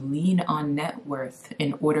how to lean on net worth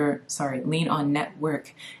lean on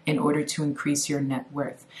network in order to increase your net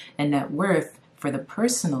worth. And net worth for the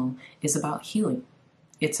personal is about healing.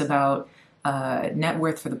 It's about net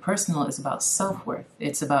worth for the personal is about self-worth.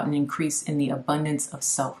 It's about an increase in the abundance of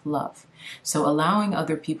self-love. So allowing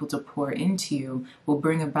other people to pour into you will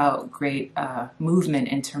bring about great movement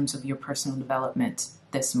in terms of your personal development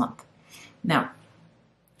this month. Now,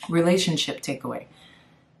 relationship takeaway.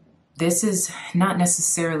 This is not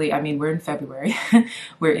necessarily, I mean, we're in February.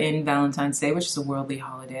 We're in Valentine's Day, which is a worldly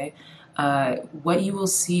holiday. What you will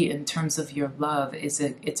see in terms of your love is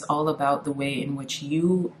it's all about the way in which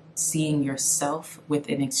you seeing yourself with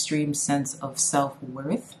an extreme sense of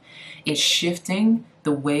self-worth is shifting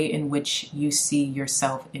the way in which you see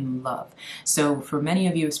yourself in love. So for many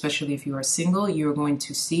of you, especially if you are single, you're going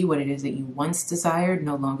to see what it is that you once desired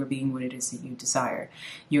no longer being what it is that you desire.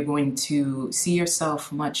 You're going to see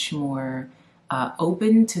yourself much more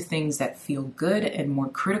open to things that feel good and more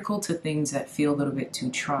critical to things that feel a little bit too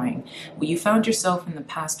trying. Well, you found yourself in the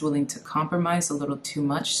past willing to compromise a little too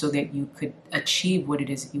much so that you could achieve what it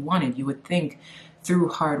is that you wanted. You would think through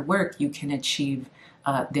hard work you can achieve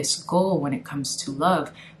this goal when it comes to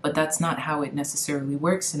love, but that's not how it necessarily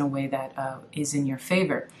works in a way that is in your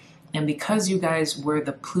favor. And because you guys were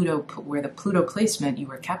the Pluto placement, you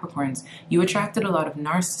were Capricorns, you attracted a lot of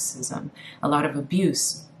narcissism, a lot of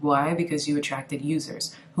abuse. Why? Because you attracted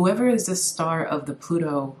users. Whoever is the star of the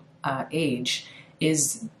Pluto age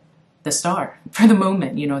is the star for the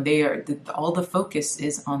moment. You know, they are all the focus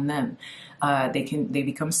is on them. They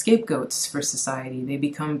become scapegoats for society. They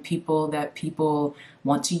become people that people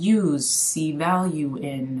want to use, see value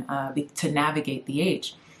in, to navigate the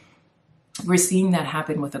age. we're seeing that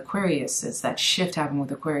happen with Aquariuses, that shift happen with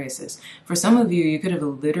Aquariuses. For some of you, you could have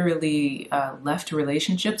literally left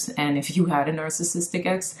relationships, and if you had a narcissistic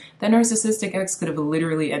ex, that narcissistic ex could have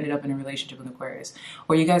literally ended up in a relationship with Aquarius.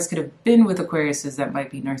 Or you guys could have been with Aquariuses that might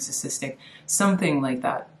be narcissistic, something like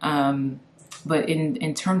that. But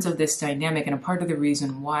in terms of this dynamic, and a part of the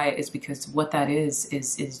reason why is because what that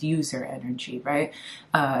is user energy, right?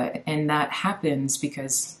 And that happens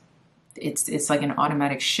because it's like an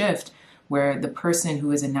automatic shift where the person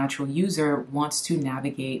who is a natural user wants to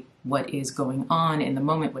navigate what is going on in the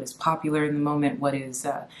moment, what is popular in the moment, what is,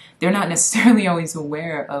 they're not necessarily always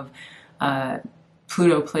aware of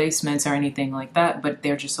Pluto placements or anything like that, but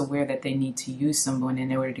they're just aware that they need to use someone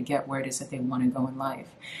in order to get where it is that they want to go in life.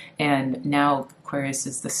 And now Aquarius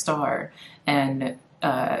is the star, and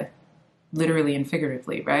literally and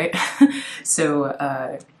figuratively, right?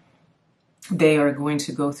 So they are going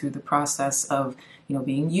to go through the process of, you know,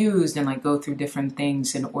 being used and like go through different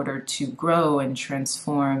things in order to grow and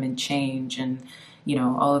transform and change and, you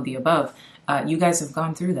know, all of the above. You guys have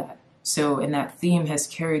gone through that. So, and that theme has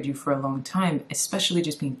carried you for a long time, especially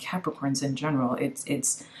just being Capricorns in general.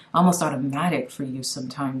 It's almost automatic for you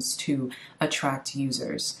sometimes to attract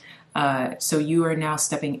users. So you are now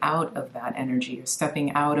stepping out of that energy. You're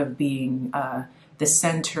stepping out of being the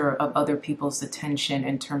center of other people's attention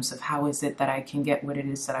in terms of how is it that I can get what it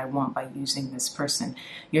is that I want by using this person.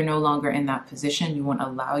 You're no longer in that position. You won't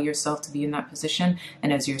allow yourself to be in that position.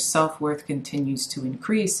 And as your self-worth continues to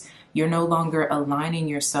increase, you're no longer aligning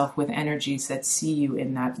yourself with energies that see you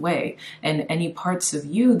in that way. And any parts of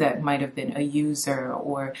you that might have been a user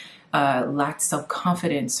or lacked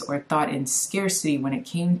self-confidence or thought in scarcity when it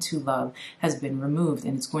came to love has been removed,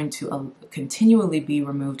 and it's going to continually be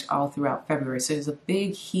removed all throughout February. So there's a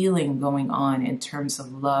big healing going on in terms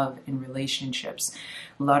of love and relationships.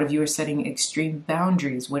 A lot of you are setting extreme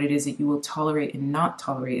boundaries. What it is that you will tolerate and not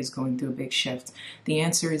tolerate is going through a big shift. The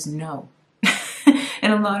answer is no. In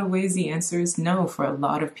a lot of ways, the answer is no for a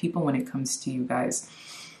lot of people when it comes to you guys,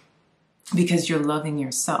 because you're loving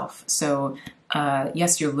yourself. So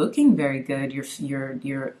yes, you're looking very good.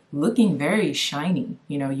 You're looking very shiny.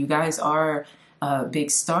 You know, you guys are big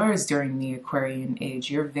stars during the Aquarian age.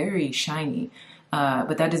 You're very shiny,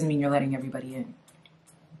 but that doesn't mean you're letting everybody in.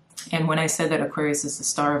 And when I said that Aquarius is the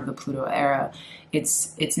star of the Pluto era,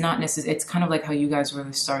 it's not necessarily, it's kind of like how you guys were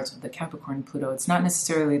the stars of the Capricorn Pluto. It's not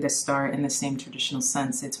necessarily the star in the same traditional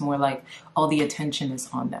sense. It's more like all the attention is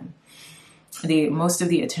on them. Most of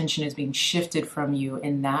the attention is being shifted from you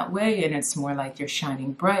in that way, and it's more like you're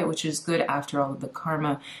shining bright, which is good after all of the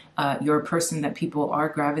karma. You're a person that people are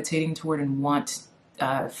gravitating toward and want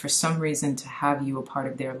for some reason to have you a part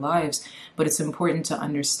of their lives. But it's important to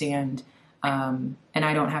understand, and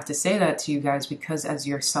I don't have to say that to you guys, because as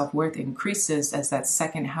your self-worth increases, as that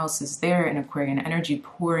second house is there in Aquarian energy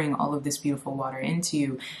pouring all of this beautiful water into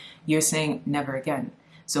you, you're saying never again.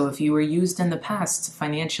 So if you were used in the past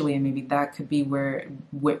financially, and maybe that could be where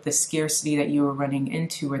the scarcity that you were running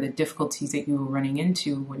into or the difficulties that you were running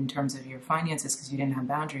into in terms of your finances because you didn't have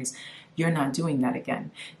boundaries, you're not doing that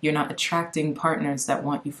again. You're not attracting partners that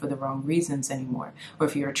want you for the wrong reasons anymore. Or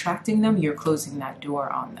if you're attracting them, you're closing that door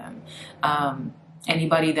on them.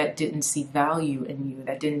 Anybody that didn't see value in you,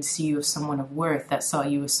 that didn't see you as someone of worth, that saw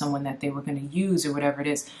you as someone that they were going to use or whatever it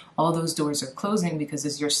is, all those doors are closing, because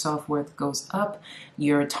as your self-worth goes up,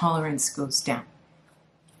 your tolerance goes down,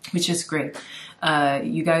 which is great.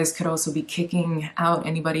 You guys could also be kicking out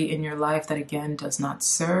anybody in your life that, again, does not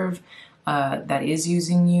serve, that is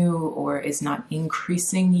using you or is not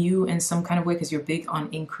increasing you in some kind of way, because you're big on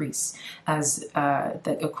increase. As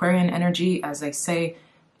the Aquarian energy, as I say,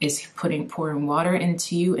 is pouring water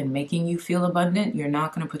into you and making you feel abundant. You're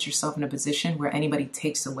not going to put yourself in a position where anybody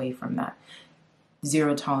takes away from that.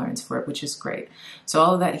 Zero tolerance for it, which is great. So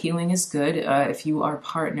all of that healing is good. If you are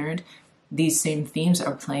partnered, these same themes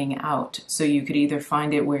are playing out. So you could either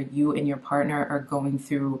find it where you and your partner are going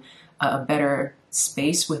through a better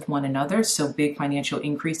space with one another, so big financial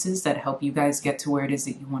increases that help you guys get to where it is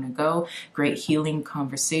that you want to go, great healing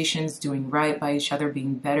conversations, doing right by each other,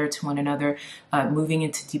 being better to one another, moving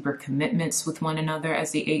into deeper commitments with one another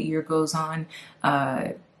as the 8-year goes on,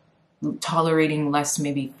 tolerating less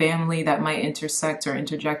maybe family that might intersect or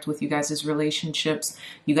interject with you guys' relationships.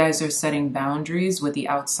 You guys are setting boundaries with the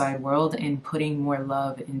outside world and putting more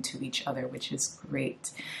love into each other, which is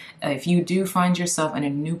great. If you do find yourself in a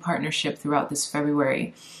new partnership throughout this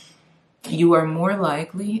February, you are more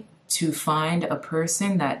likely to find a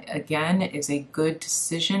person that, again, is a good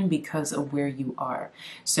decision because of where you are.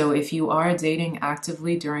 So if you are dating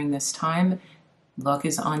actively during this time, Luck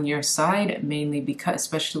is on your side, mainly because,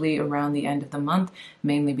 especially around the end of the month,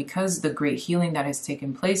 mainly because the great healing that has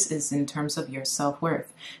taken place is in terms of your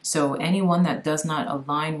self-worth. So anyone that does not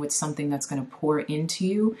align with something that's going to pour into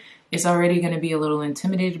you is already going to be a little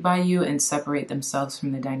intimidated by you and separate themselves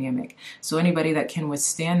from the dynamic. So anybody that can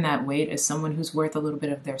withstand that weight is someone who's worth a little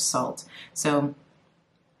bit of their salt. So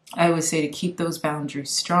I would say to keep those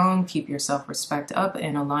boundaries strong, keep your self-respect up,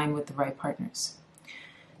 and align with the right partners.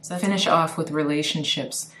 So finish off with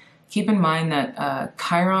relationships. Keep in mind that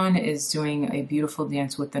Chiron is doing a beautiful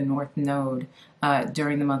dance with the North Node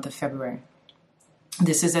during the month of February.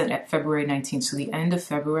 This is at February 19th, so the end of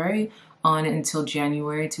February on until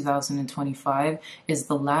January 2025 is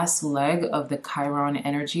the last leg of the Chiron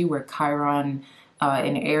energy, where Chiron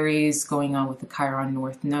in Aries going on with the Chiron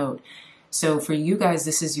North Node. So for you guys,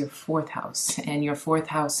 this is your fourth house, and your fourth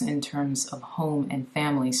house in terms of home and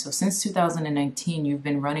family. So since 2019, you've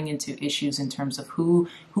been running into issues in terms of who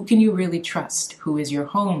can you really trust? Who is your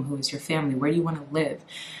home? Who is your family? Where do you want to live?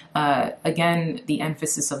 Again, the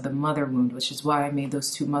emphasis of the mother wound, which is why I made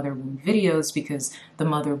those 2 mother wound videos, because the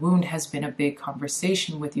mother wound has been a big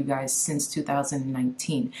conversation with you guys since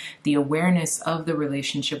 2019. The awareness of the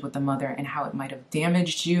relationship with the mother and how it might have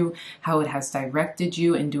damaged you, how it has directed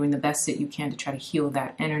you, and doing the best that you can to try to heal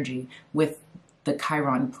that energy with the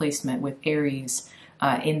Chiron placement with Aries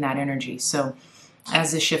in that energy. So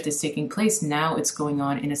as the shift is taking place, now it's going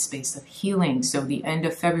on in a space of healing. So the end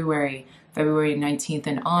of February 19th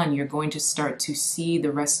and on, you're going to start to see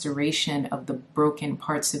the restoration of the broken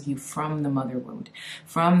parts of you from the mother wound,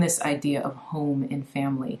 from this idea of home and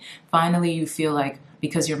family. Finally, you feel like,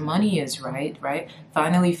 because your money is right?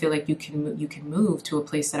 Finally, you feel like you can move to a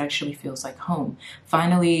place that actually feels like home.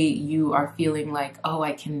 Finally, you are feeling like, oh,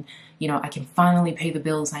 I can finally pay the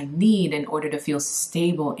bills I need in order to feel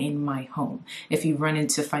stable in my home. If you run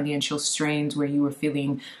into financial strains where you were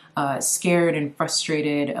feeling scared and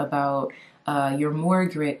frustrated about your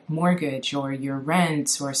mortgage or your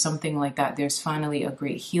rent or something like that, there's finally a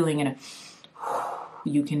great healing and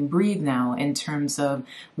you can breathe now in terms of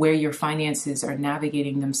where your finances are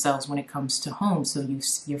navigating themselves when it comes to home. So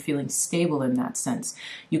you're feeling stable in that sense.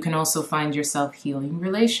 You can also find yourself healing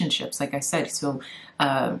relationships, like I said. So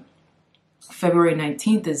February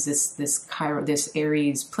 19th is this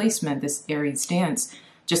Aries placement, this Aries dance.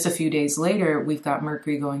 Just a few days later, we've got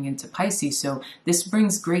Mercury going into Pisces. So this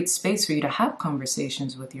brings great space for you to have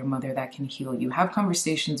conversations with your mother that can heal you. Have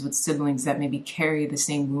conversations with siblings that maybe carry the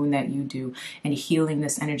same wound that you do, and healing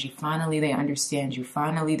this energy. Finally, they understand you.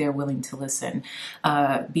 Finally, they're willing to listen.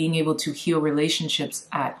 Being able to heal relationships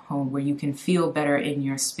at home where you can feel better in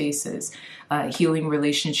your spaces. Healing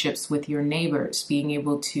relationships with your neighbors. Being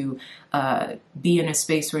able to be in a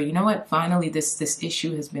space where, you know what, finally this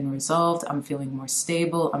issue has been resolved. I'm feeling more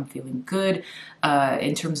stable. I'm feeling good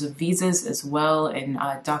in terms of visas as well, and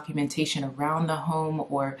documentation around the home,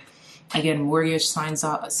 or again, mortgage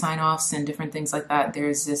sign-offs and different things like that.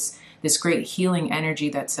 There's this great healing energy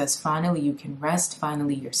that says finally you can rest,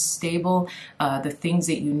 finally you're stable. The things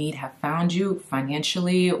that you need have found you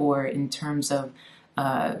financially or in terms of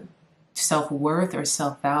self-worth or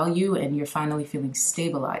self-value, and you're finally feeling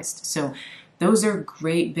stabilized. So those are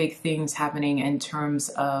great big things happening in terms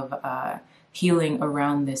of healing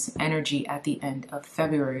around this energy at the end of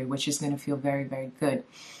February, which is going to feel very, very good.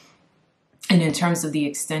 And in terms of the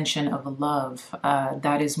extension of love,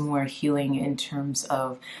 that is more healing in terms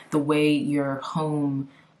of the way your home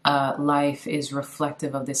life is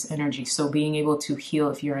reflective of this energy. So being able to heal,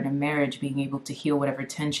 if you're in a marriage, being able to heal whatever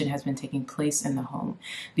tension has been taking place in the home,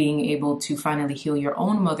 being able to finally heal your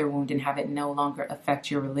own mother wound and have it no longer affect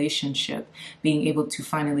your relationship, being able to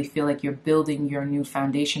finally feel like you're building your new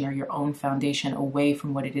foundation or your own foundation away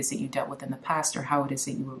from what it is that you dealt with in the past or how it is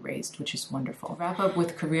that you were raised, which is wonderful. Wrap up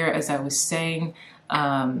with career, as I was saying,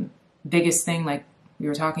 biggest thing, like we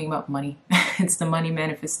were talking about, money. It's the money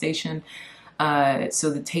manifestation.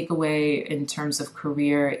 So the takeaway in terms of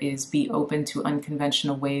career is be open to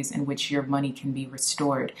unconventional ways in which your money can be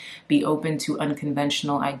restored. Be open to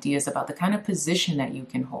unconventional ideas about the kind of position that you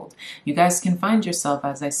can hold. You guys can find yourself,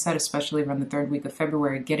 as I said, especially around the 3rd week of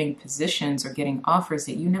February, getting positions or getting offers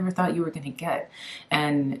that you never thought you were going to get.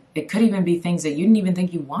 And it could even be things that you didn't even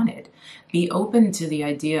think you wanted. Be open to the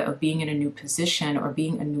idea of being in a new position or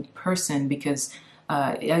being a new person, because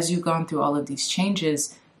as you've gone through all of these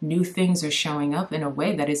changes, new things are showing up in a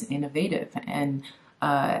way that is innovative and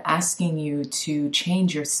asking you to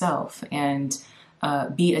change yourself and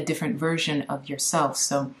be a different version of yourself.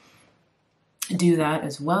 So do that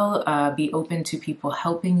as well. Be open to people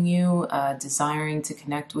helping you, desiring to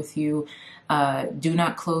connect with you. Do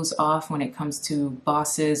not close off when it comes to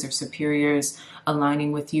bosses or superiors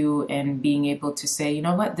aligning with you and being able to say, you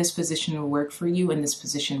know what, this position will work for you and this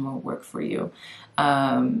position won't work for you.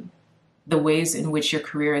 The ways in which your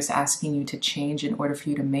career is asking you to change in order for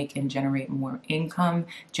you to make and generate more income,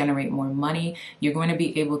 generate more money. You're going to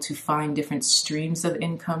be able to find different streams of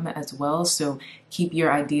income as well. So keep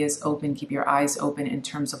your ideas open, keep your eyes open in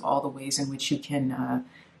terms of all the ways in which you can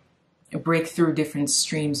break through different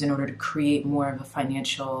streams in order to create more of a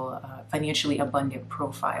financially abundant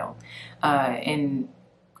profile. And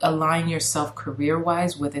align yourself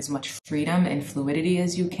career-wise with as much freedom and fluidity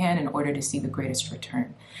as you can in order to see the greatest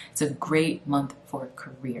return. It's a great month for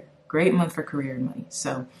career. Great month for career and money.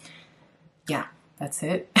 So yeah, that's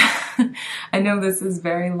it. I know this is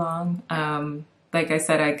very long. Like I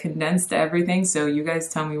said, I condensed everything, so you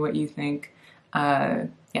guys tell me what you think. Yeah,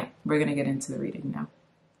 we're going to get into the reading now.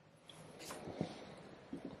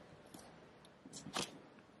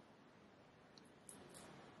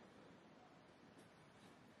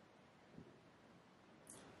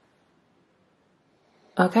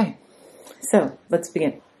 Okay, so let's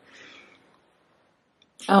begin.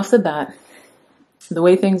 Off the bat, the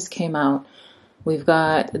way things came out, we've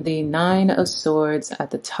got the 9 of Swords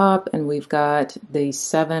at the top, and we've got the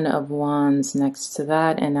 7 of Wands next to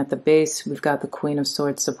that, and at the base, we've got the Queen of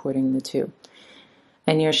Swords supporting the 2.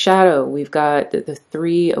 And your shadow, we've got the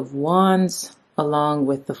 3 of Wands, along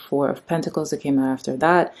with the 4 of Pentacles that came out after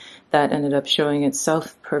that. That ended up showing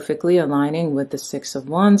itself perfectly aligning with the 6 of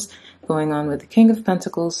Wands, going on with the King of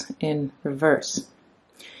Pentacles in reverse.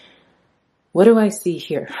 What do I see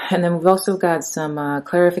here? And then we've also got some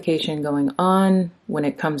clarification going on when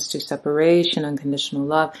it comes to separation, unconditional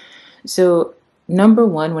love. So number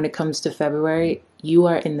one, when it comes to February, you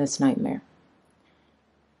are in this nightmare.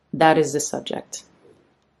 That is the subject.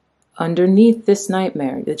 Underneath this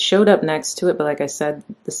nightmare, it showed up next to it, but like I said,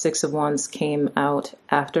 the 6 of Wands came out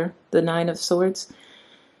after the 9 of Swords.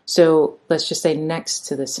 So let's just say next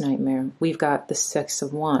to this nightmare, we've got the 6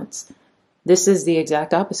 of Wands. This is the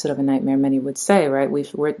exact opposite of a nightmare, many would say, right?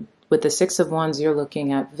 We're with the 6 of Wands, you're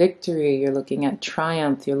looking at victory, you're looking at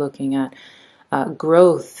triumph, you're looking at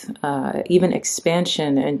growth, even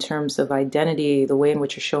expansion in terms of identity, the way in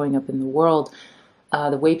which you're showing up in the world,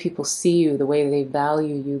 the way people see you, the way they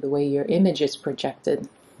value you, the way your image is projected.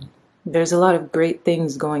 There's a lot of great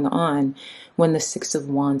things going on when the 6 of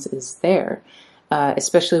Wands is there,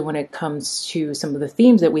 especially when it comes to some of the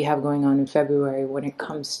themes that we have going on in February, when it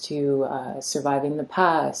comes to surviving the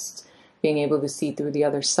past, being able to see through the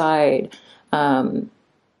other side, ending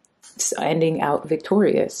out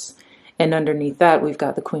victorious. And underneath that, we've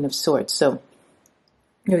got the Queen of Swords. So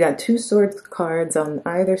we've got 2 swords cards on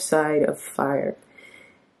either side of fire.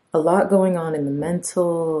 A lot going on in the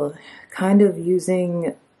mental, kind of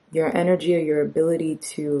using your energy or your ability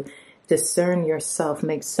to discern yourself,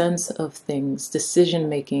 make sense of things, decision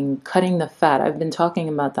making, cutting the fat. I've been talking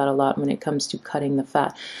about that a lot when it comes to cutting the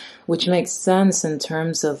fat, which makes sense in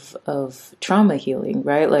terms of trauma healing,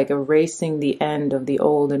 right? Like erasing the end of the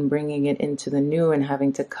old and bringing it into the new and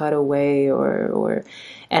having to cut away or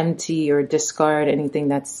empty or discard anything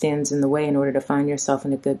that stands in the way in order to find yourself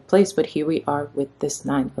in a good place. But here we are with this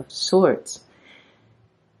 9 of Swords.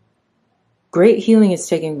 Great healing is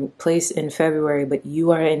taking place in February, but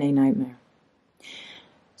you are in a nightmare.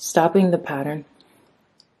 Stopping the pattern,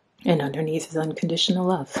 and underneath is unconditional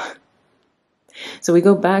love. So we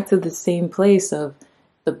go back to the same place of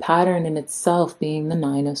the pattern in itself being the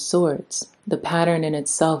 9 of Swords, the pattern in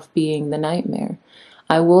itself being the nightmare.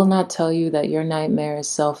 I will not tell you that your nightmare is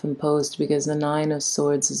self-imposed, because the 9 of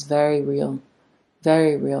Swords is very real.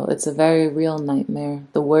 Very real. It's a very real nightmare.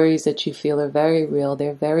 The worries that you feel are very real.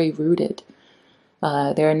 They're very rooted.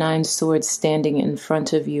 There are 9 swords standing in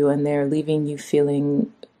front of you, and they're leaving you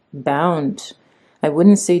feeling bound. I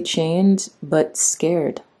wouldn't say chained, but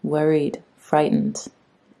scared, worried, frightened.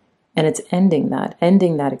 And it's ending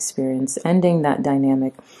that experience, ending that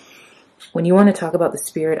dynamic. When you want to talk about the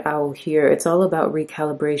spirit owl here, it's all about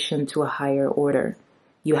recalibration to a higher order.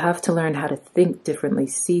 You have to learn how to think differently,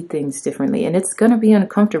 see things differently, and it's going to be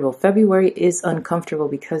uncomfortable. February is uncomfortable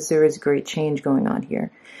because there is great change going on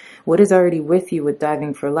here. What is already with you with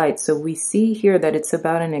diving for light? So we see here that it's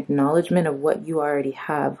about an acknowledgement of what you already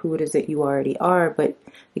have, who it is that you already are, but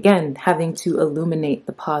again, having to illuminate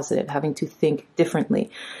the positive, having to think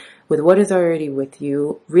differently. With what is already with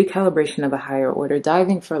you, recalibration of a higher order,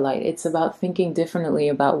 diving for light. It's about thinking differently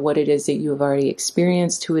about what it is that you have already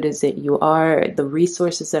experienced, who it is that you are, the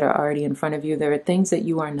resources that are already in front of you. There are things that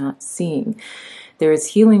you are not seeing. There is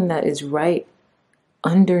healing that is right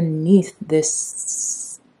underneath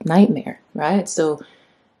this nightmare, right? So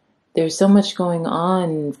there's so much going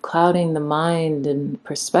on, clouding the mind and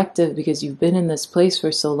perspective because you've been in this place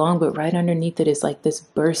for so long, but right underneath it is like this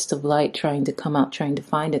burst of light trying to come out, trying to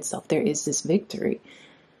find itself. There is this victory.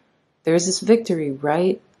 There's this victory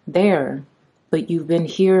right there, but you've been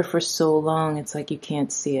here for so long, it's like you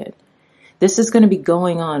can't see it. This is going to be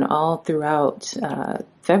going on all throughout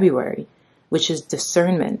February, which is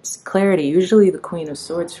discernment, clarity. Usually the Queen of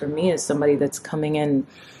Swords for me is somebody that's coming in,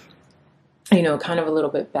 you know, kind of a little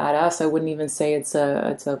bit badass. I wouldn't even say it's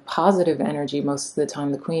a positive energy most of the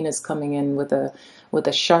time. The Queen is coming in with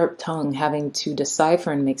a sharp tongue, having to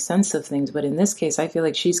decipher and make sense of things. But in this case, I feel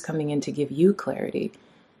like she's coming in to give you clarity,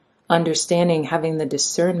 understanding, having the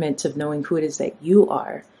discernment of knowing who it is that you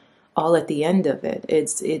are, all at the end of it.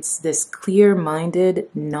 It's this clear-minded,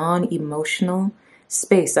 non-emotional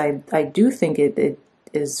space. I do think it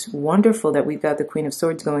is wonderful that we've got the Queen of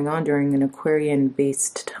Swords going on during an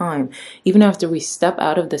Aquarian-based time. Even after we step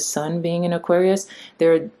out of the Sun being in Aquarius,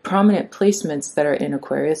 there are prominent placements that are in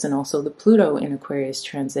Aquarius, and also the Pluto in Aquarius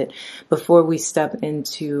transit. Before we step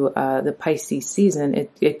into the Pisces season,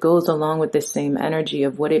 it goes along with the same energy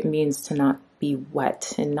of what it means to not be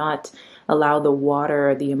wet and not allow the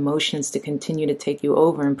water or the emotions to continue to take you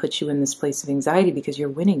over and put you in this place of anxiety, because you're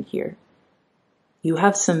winning here. You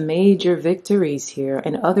have some major victories here,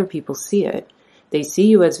 and other people see it. They see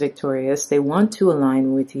you as victorious. They want to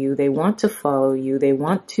align with you. They want to follow you. They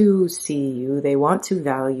want to see you. They want to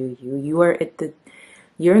value you.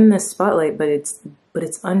 You're in the spotlight, but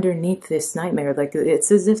it's underneath this nightmare. Like,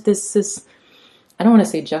 it's as if this is, I don't want to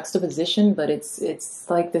say juxtaposition, but it's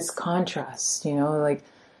like this contrast, you know, like,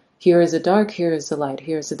 here is the dark, here is the light,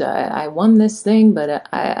 here's the I won this thing, but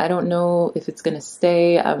I don't know if it's going to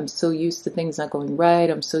stay. I'm so used to things not going right.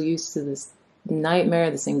 I'm so used to this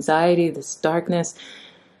nightmare, this anxiety, this darkness.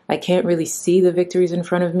 I can't really see the victories in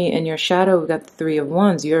front of me. In your shadow, we've got the Three of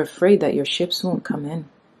Wands. You're afraid that your ships won't come in.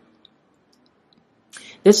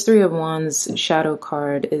 This Three of Wands shadow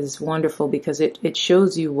card is wonderful because it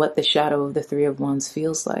shows you what the shadow of the Three of Wands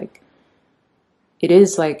feels like. It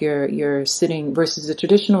is like you're sitting, versus the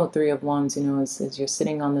traditional Three of Wands, you know, as you're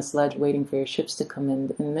sitting on this ledge waiting for your ships to come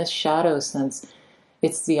in. In this shadow sense,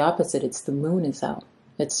 it's the opposite. It's the moon is out.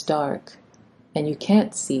 It's dark. And you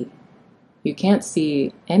can't see. You can't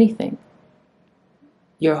see anything.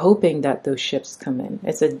 You're hoping that those ships come in.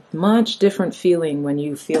 It's a much different feeling when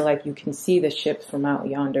you feel like you can see the ship from out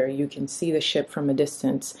yonder. You can see the ship from a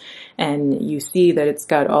distance, and you see that it's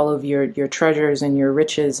got all of your treasures and your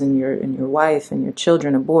riches and your wife and your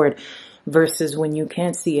children aboard, versus when you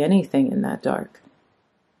can't see anything in that dark.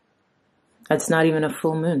 It's not even a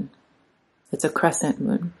full moon. It's a crescent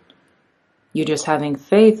moon. You're just having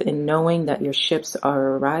faith in knowing that your ships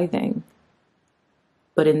are arriving.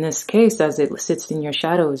 But in this case, as it sits in your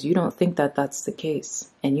shadows, you don't think that that's the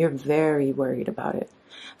case. And you're very worried about it.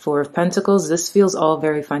 Four of Pentacles, this feels all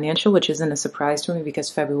very financial, which isn't a surprise to me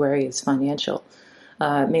because February is financial.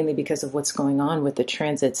 Mainly because of what's going on with the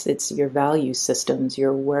transits. It's your value systems,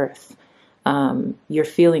 your worth. You're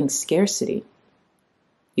feeling scarcity.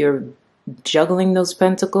 You're juggling those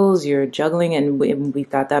pentacles. You're juggling, and we've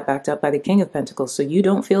got that backed up by the King of Pentacles. So you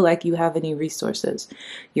don't feel like you have any resources.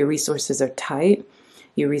 Your resources are tight.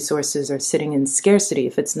 Your resources are sitting in scarcity.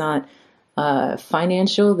 If it's not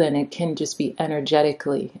financial, then it can just be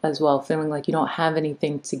energetically as well, feeling like you don't have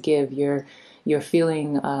anything to give. You're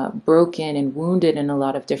feeling broken and wounded in a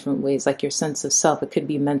lot of different ways, like your sense of self. It could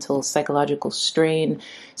be mental, psychological strain.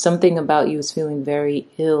 Something about you is feeling very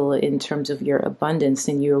ill in terms of your abundance,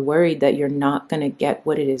 and you're worried that you're not going to get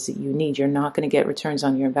what it is that you need. You're not going to get returns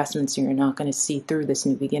on your investments, and you're not going to see through this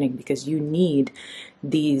new beginning because you need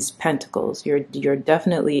these pentacles. You're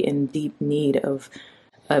definitely in deep need of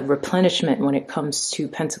a replenishment when it comes to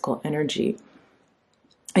pentacle energy,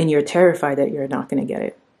 and you're terrified that you're not going to get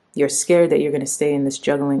it. You're scared that you're going to stay in this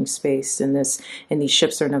juggling space, and these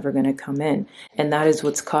ships are never going to come in. And that is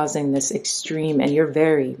what's causing this extreme, and you're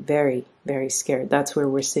very, very, very scared. That's where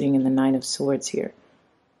we're sitting in the Nine of Swords here.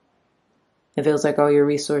 It feels like all your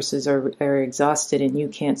resources are exhausted and you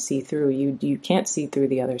can't see through. You can't see through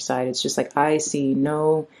the other side. It's just like, I see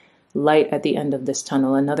no light at the end of this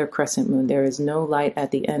tunnel. Another crescent moon. There is no light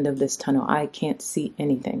at the end of this tunnel. I can't see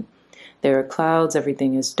anything. There are clouds.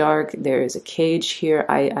 Everything is dark. There is a cage here.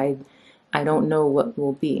 I don't know what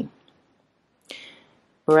will be.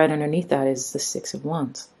 But right underneath that is the Six of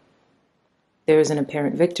Wands. There is an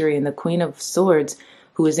apparent victory in the Queen of Swords,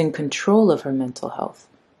 who is in control of her mental health,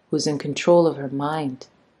 who's in control of her mind.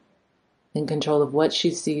 in control of what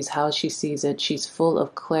she sees, how she sees it. She's full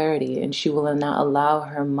of clarity, and she will not allow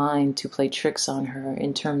her mind to play tricks on her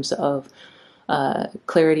in terms of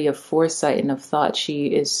clarity of foresight and of thought. She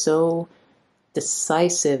is so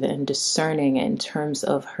decisive and discerning in terms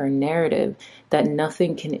of her narrative that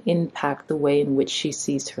nothing can impact the way in which she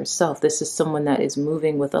sees herself. This is someone that is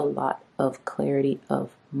moving with a lot of clarity of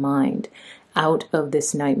mind out of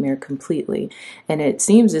this nightmare completely. And it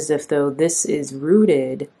seems as if though this is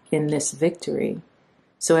rooted in this victory.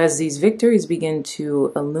 So as these victories begin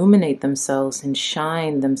to illuminate themselves and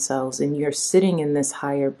shine themselves, and you're sitting in this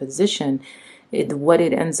higher position, what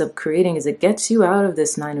it ends up creating is it gets you out of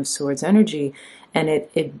this Nine of Swords energy, and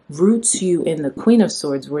it roots you in the Queen of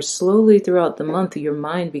Swords, where slowly throughout the month your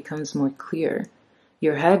mind becomes more clear.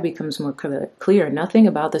 Your head becomes more clear. Nothing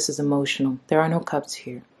about this is emotional. There are no cups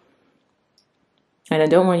here. And I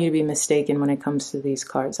don't want you to be mistaken when it comes to these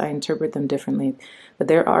cards. I interpret them differently. But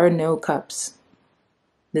there are no cups.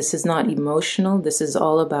 This is not emotional. This is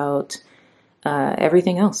all about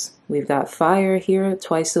everything else. We've got fire here,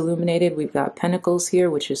 twice illuminated. We've got pentacles here,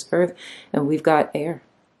 which is earth, and we've got air.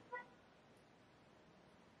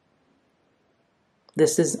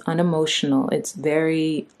 This is unemotional. It's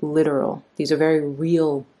very literal. These are very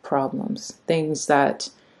real problems, things that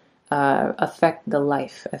affect the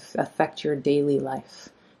life, affect your daily life,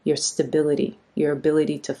 your stability, your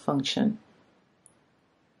ability to function.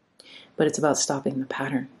 But it's about stopping the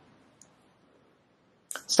pattern.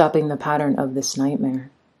 Stopping the pattern of this nightmare,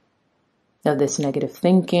 of this negative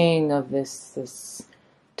thinking, of this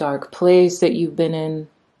dark place that you've been in.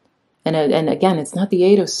 And again, it's not the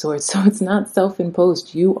Eight of Swords, so it's not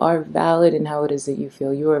self-imposed. You are valid in how it is that you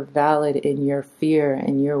feel. You are valid in your fear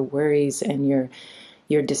and your worries, and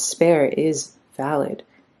your despair is valid.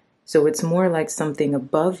 So it's more like something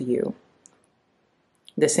above you.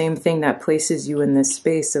 The same thing that places you in this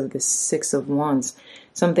space of the Six of Wands.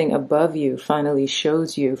 Something above you finally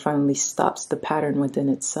shows you, finally stops the pattern within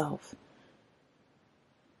itself.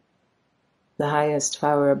 The highest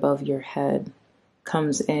power above your head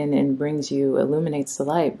comes in and brings you, illuminates the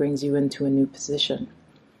light, brings you into a new position.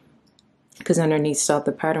 Because underneath stop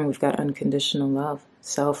the pattern, we've got unconditional love,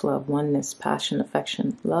 self-love, oneness, passion,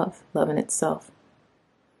 affection, love in itself.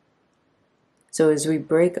 So as we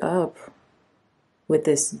break up with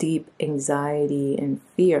this deep anxiety and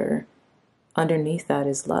fear, underneath that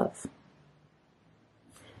is love.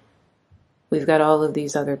 We've got all of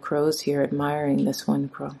these other crows here admiring this one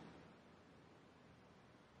crow.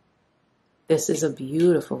 This is a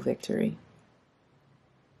beautiful victory.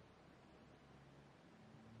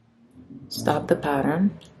 Stop the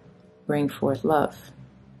pattern, bring forth love.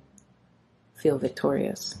 Feel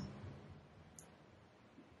victorious.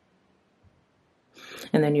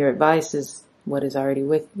 And then your advice is what is already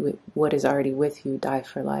with you, die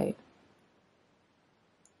for light.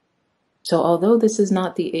 So although this is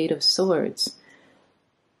not the Eight of Swords,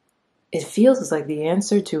 it feels like the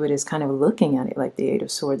answer to it is kind of looking at it like the Eight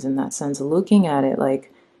of Swords in that sense, looking at it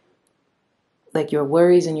like your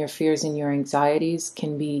worries and your fears and your anxieties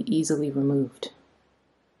can be easily removed,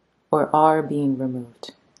 or are being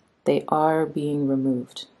removed. They are being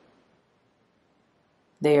removed.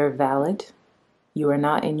 They are valid. You are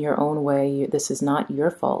not in your own way. This is not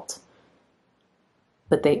your fault.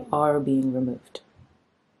 But they are being removed.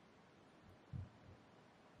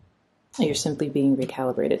 You're simply being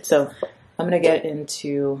recalibrated. So I'm going to get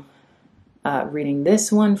into reading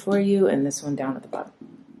this one for you and this one down at the bottom.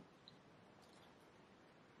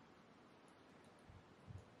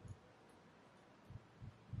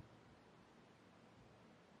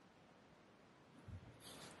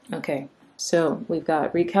 Okay, so we've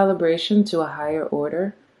got recalibration to a higher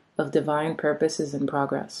order of divine purposes and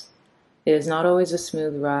progress. It is not always a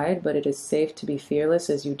smooth ride, but it is safe to be fearless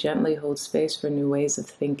as you gently hold space for new ways of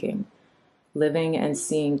thinking, living, and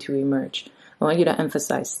seeing to emerge. I want you to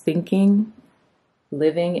emphasize thinking,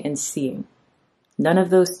 living, and seeing. None of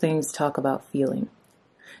those things talk about feeling.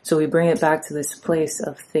 So we bring it back to this place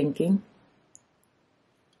of thinking,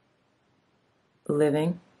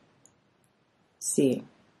 living, seeing.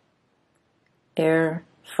 Air,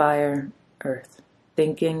 fire, earth.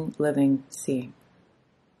 Thinking, living, seeing.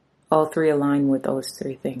 All three align with those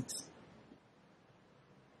three things.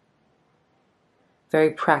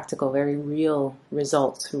 Very practical, very real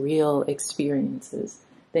results, real experiences,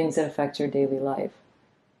 things that affect your daily life.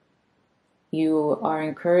 You are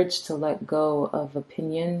encouraged to let go of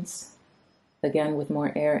opinions, again with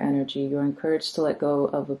more air energy. You're encouraged to let go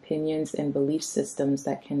of opinions and belief systems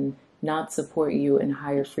that can not support you in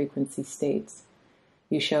higher frequency states.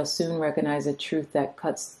 You shall soon recognize a truth that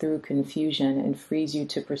cuts through confusion and frees you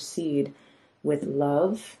to proceed with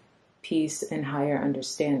love peace, and higher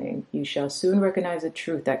understanding. You shall soon recognize a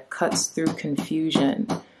truth that cuts through confusion.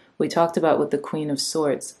 We talked about with the Queen of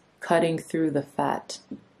Swords, cutting through the fat,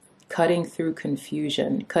 cutting through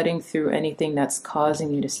confusion, cutting through anything that's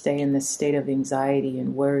causing you to stay in this state of anxiety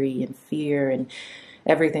and worry and fear, and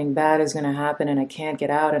everything bad is going to happen and I can't get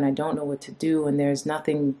out and I don't know what to do and there's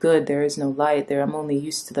nothing good, there is no light there, I'm only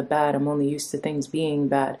used to the bad, I'm only used to things being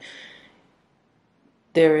bad.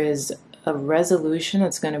 There is a resolution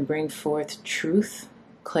that's going to bring forth truth,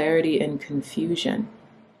 clarity, and confusion.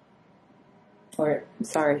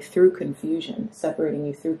 Through confusion, separating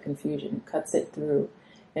you through confusion, cuts it through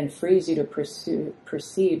and frees you to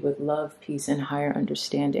proceed with love, peace, and higher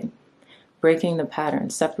understanding. Breaking the pattern,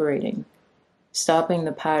 separating, stopping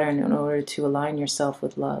the pattern in order to align yourself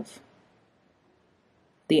with love.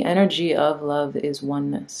 The energy of love is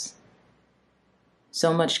oneness.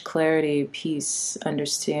 So much clarity, peace,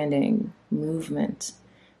 understanding, movement.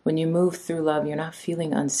 When you move through love, you're not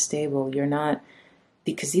feeling unstable. You're not,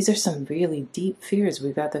 because these are some really deep fears.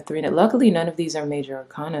 We've got the three. Luckily, none of these are major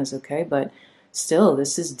arcanas, okay? But still,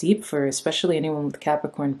 this is deep for especially anyone with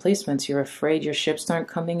Capricorn placements. You're afraid your ships aren't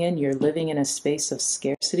coming in. You're living in a space of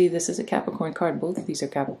scarcity. This is a Capricorn card. Both of these are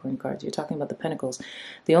Capricorn cards. You're talking about the Pentacles.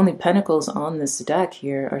 The only Pentacles on this deck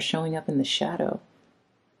here are showing up in the shadow.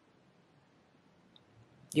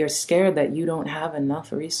 You're scared that you don't have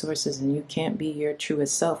enough resources and you can't be your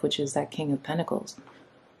truest self, which is that King of Pentacles.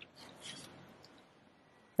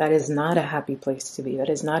 That is not a happy place to be. That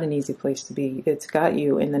is not an easy place to be. It's got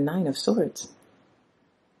you in the Nine of Swords.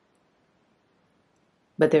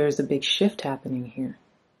 But there is a big shift happening here.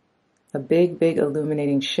 A big, big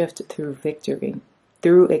illuminating shift through victory.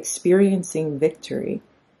 Through experiencing victory,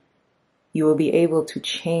 you will be able to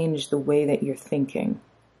change the way that you're thinking.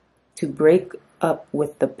 To break up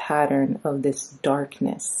with the pattern of this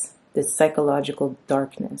darkness, this psychological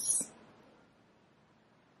darkness,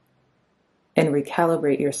 and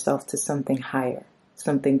recalibrate yourself to something higher,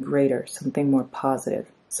 something greater, something more positive,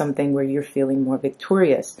 something where you're feeling more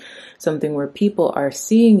victorious, something where people are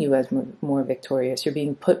seeing you as more victorious. You're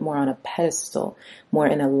being put more on a pedestal, more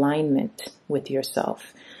in alignment with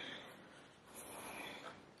yourself.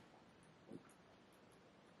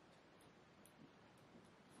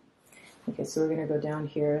 Okay, so we're going to go down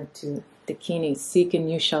here to Dakini. Seek and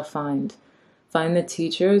you shall find. Find the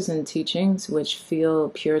teachers and teachings which feel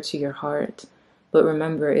pure to your heart. But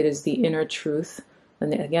remember, it is the inner truth.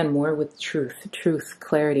 And again, more with truth,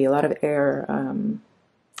 clarity, a lot of air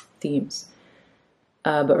themes.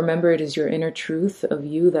 But remember, it is your inner truth of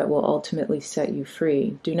you that will ultimately set you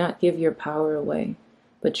free. Do not give your power away,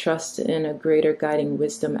 but trust in a greater guiding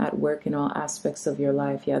wisdom at work in all aspects of your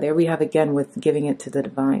life. Yeah, there we have again with giving it to the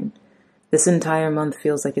divine. This entire month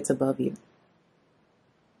feels like it's above you.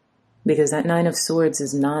 Because that Nine of Swords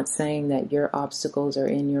is not saying that your obstacles are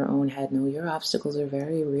in your own head. No, your obstacles are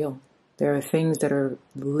very real. There are things that are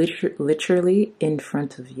literally in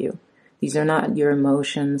front of you. These are not your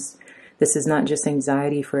emotions. This is not just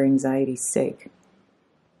anxiety for anxiety's sake.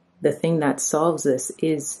 The thing that solves this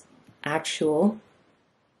is actual,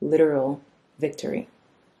 literal victory.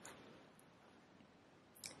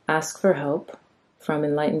 Ask for help from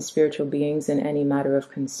enlightened spiritual beings in any matter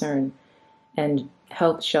of concern, and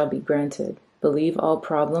help shall be granted. Believe all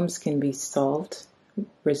problems can be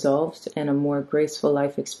resolved, and a more graceful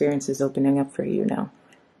life experience is opening up for you now.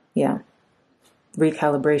 Yeah.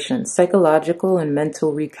 Recalibration, psychological and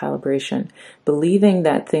mental recalibration, believing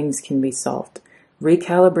that things can be solved,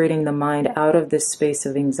 recalibrating the mind out of this space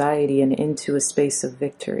of anxiety and into a space of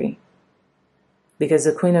victory. Because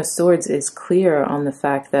the Queen of Swords is clear on the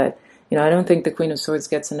fact that, I don't think the Queen of Swords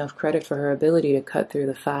gets enough credit for her ability to cut through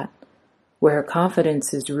the fat, where her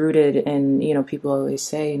confidence is rooted in, people always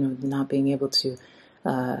say, not being able to,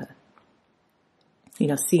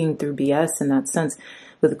 seeing through BS in that sense.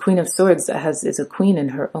 But the Queen of Swords is a queen in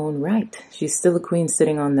her own right. She's still a queen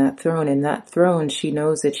sitting on that throne. In that throne, she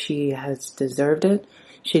knows that she has deserved it.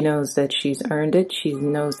 She knows that she's earned it. She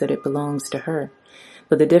knows that it belongs to her.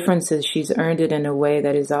 But the difference is she's earned it in a way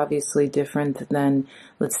that is obviously different than,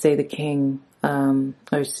 let's say, the Queen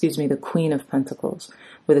of Pentacles.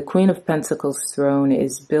 Where the Queen of Pentacles throne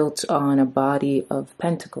is built on a body of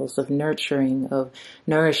pentacles, of nurturing, of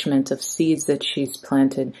nourishment, of seeds that she's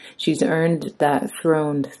planted. She's earned that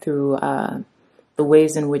throne through the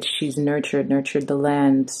ways in which she's nurtured the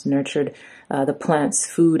land, nurtured the plants,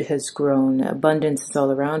 food has grown, abundance is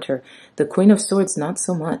all around her. The Queen of Swords, not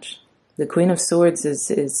so much. The Queen of Swords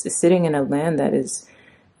is sitting in a land that is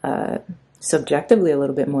subjectively a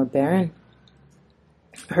little bit more barren.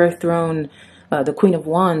 Her throne The Queen of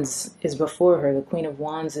Wands is before her. The Queen of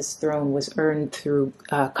Wands' throne was earned through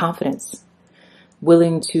confidence,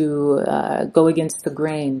 willing to go against the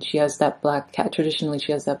grain. She has that black cat. Traditionally,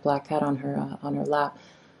 she has that black cat on her lap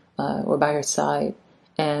or by her side.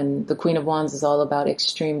 And the Queen of Wands is all about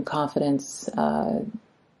extreme confidence,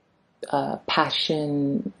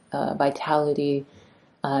 passion, vitality,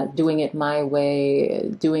 doing it my way,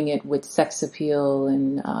 doing it with sex appeal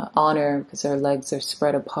and honor because her legs are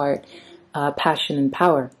spread apart, passion and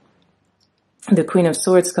power. The Queen of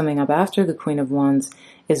Swords coming up after the Queen of Wands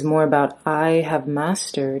is more about, I have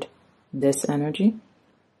mastered this energy.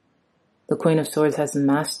 The Queen of Swords has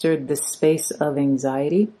mastered the space of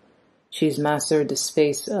anxiety. She's mastered the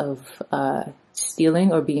space of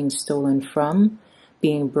stealing or being stolen from,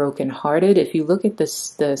 being brokenhearted. If you look at the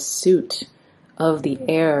suit of the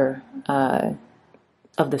air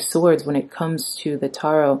of the swords when it comes to the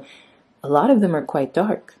tarot, a lot of them are quite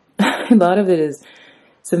dark. A lot of it is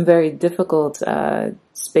some very difficult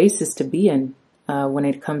spaces to be in when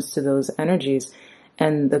it comes to those energies.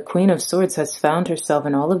 And the Queen of Swords has found herself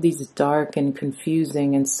in all of these dark and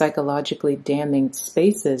confusing and psychologically damning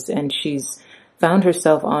spaces. And she's found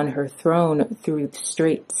herself on her throne through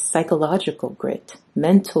straight psychological grit,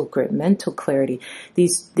 mental clarity.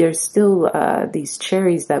 There's still these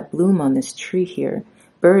cherries that bloom on this tree here.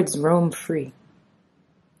 Birds roam free.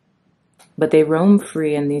 But they roam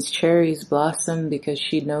free and these cherries blossom because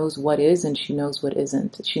she knows what is and she knows what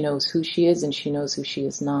isn't. She knows who she is and she knows who she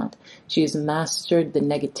is not. She has mastered the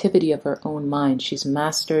negativity of her own mind. She's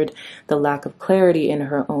mastered the lack of clarity in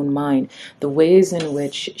her own mind. The ways in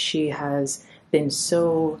which she has been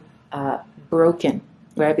so broken,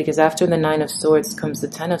 right? Because after the Nine of Swords comes the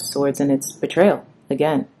Ten of Swords and it's betrayal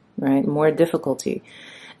again, right? More difficulty.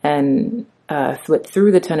 And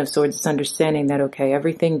through the Ten of Swords, it's understanding that, okay,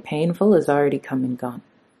 everything painful is already come and gone.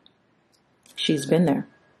 She's been there.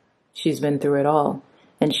 She's been through it all.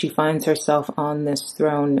 And she finds herself on this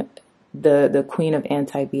throne, the Queen of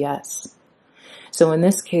anti-BS. So in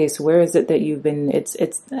this case, where is it that you've been,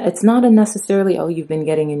 it's not necessarily, oh, you've been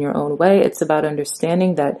getting in your own way. It's about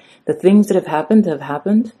understanding that the things that have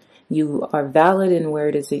happened. You are valid in where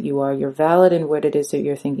it is that you are. You're valid in what it is that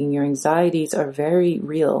you're thinking. Your anxieties are very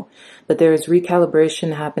real, but there is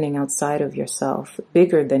recalibration happening outside of yourself,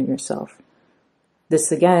 bigger than yourself. This,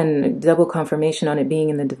 again, double confirmation on it being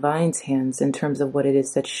in the divine's hands in terms of what it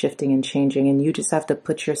is that's shifting and changing. And you just have to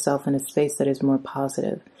put yourself in a space that is more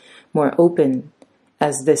positive, more open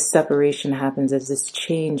as this separation happens, as this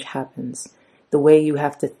change happens. The way you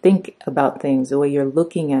have to think about things, the way you're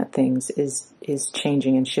looking at things is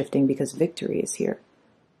changing and shifting because victory is here.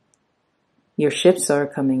 Your ships are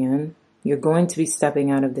coming in. You're going to be stepping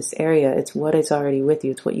out of this area. It's what is already with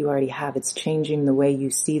you. It's what you already have. It's changing the way you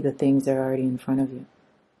see the things that are already in front of you.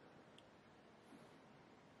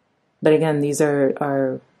 But again, these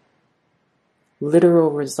are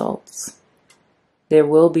literal results. There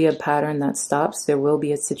will be a pattern that stops. There will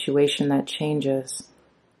be a situation that changes.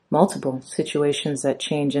 Multiple situations that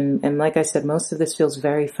change. And like I said, most of this feels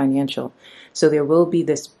very financial. So there will be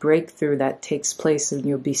this breakthrough that takes place and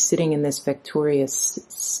you'll be sitting in this victorious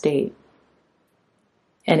state.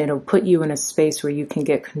 And it'll put you in a space where you can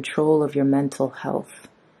get control of your mental health,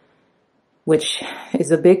 which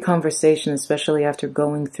is a big conversation, especially after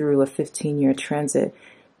going through a 15-year transit.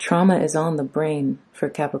 Trauma is on the brain for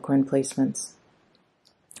Capricorn placements.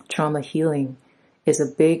 Trauma healing is a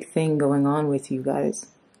big thing going on with you guys.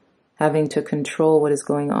 Having to control what is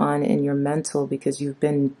going on in your mental because you've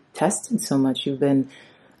been tested so much. You've been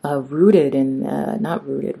rooted and not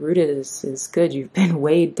rooted. Rooted is good. You've been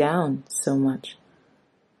weighed down so much.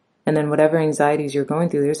 And then whatever anxieties you're going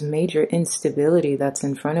through, there's major instability that's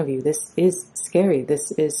in front of you. This is scary.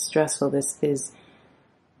 This is stressful. This is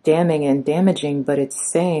damning and damaging, but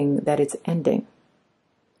it's saying that it's ending.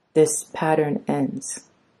 This pattern ends.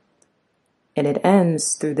 And it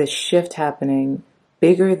ends through this shift happening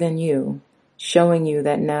bigger than you, showing you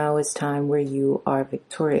that now is time where you are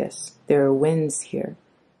victorious. There are wins here.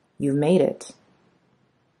 You've made it.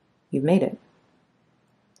 You've made it.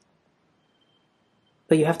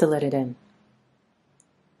 But you have to let it in.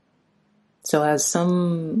 So as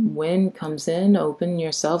some win comes in, open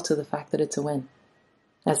yourself to the fact that it's a win.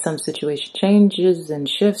 As some situation changes and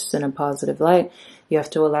shifts in a positive light, you have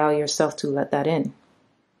to allow yourself to let that in.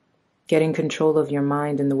 Getting control of your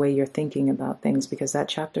mind and the way you're thinking about things, because that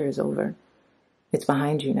chapter is over. It's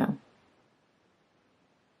behind you now.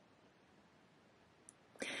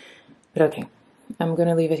 But okay, I'm going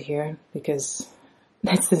to leave it here because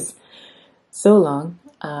this is so long.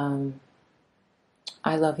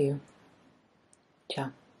 I love you.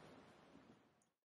 Ciao.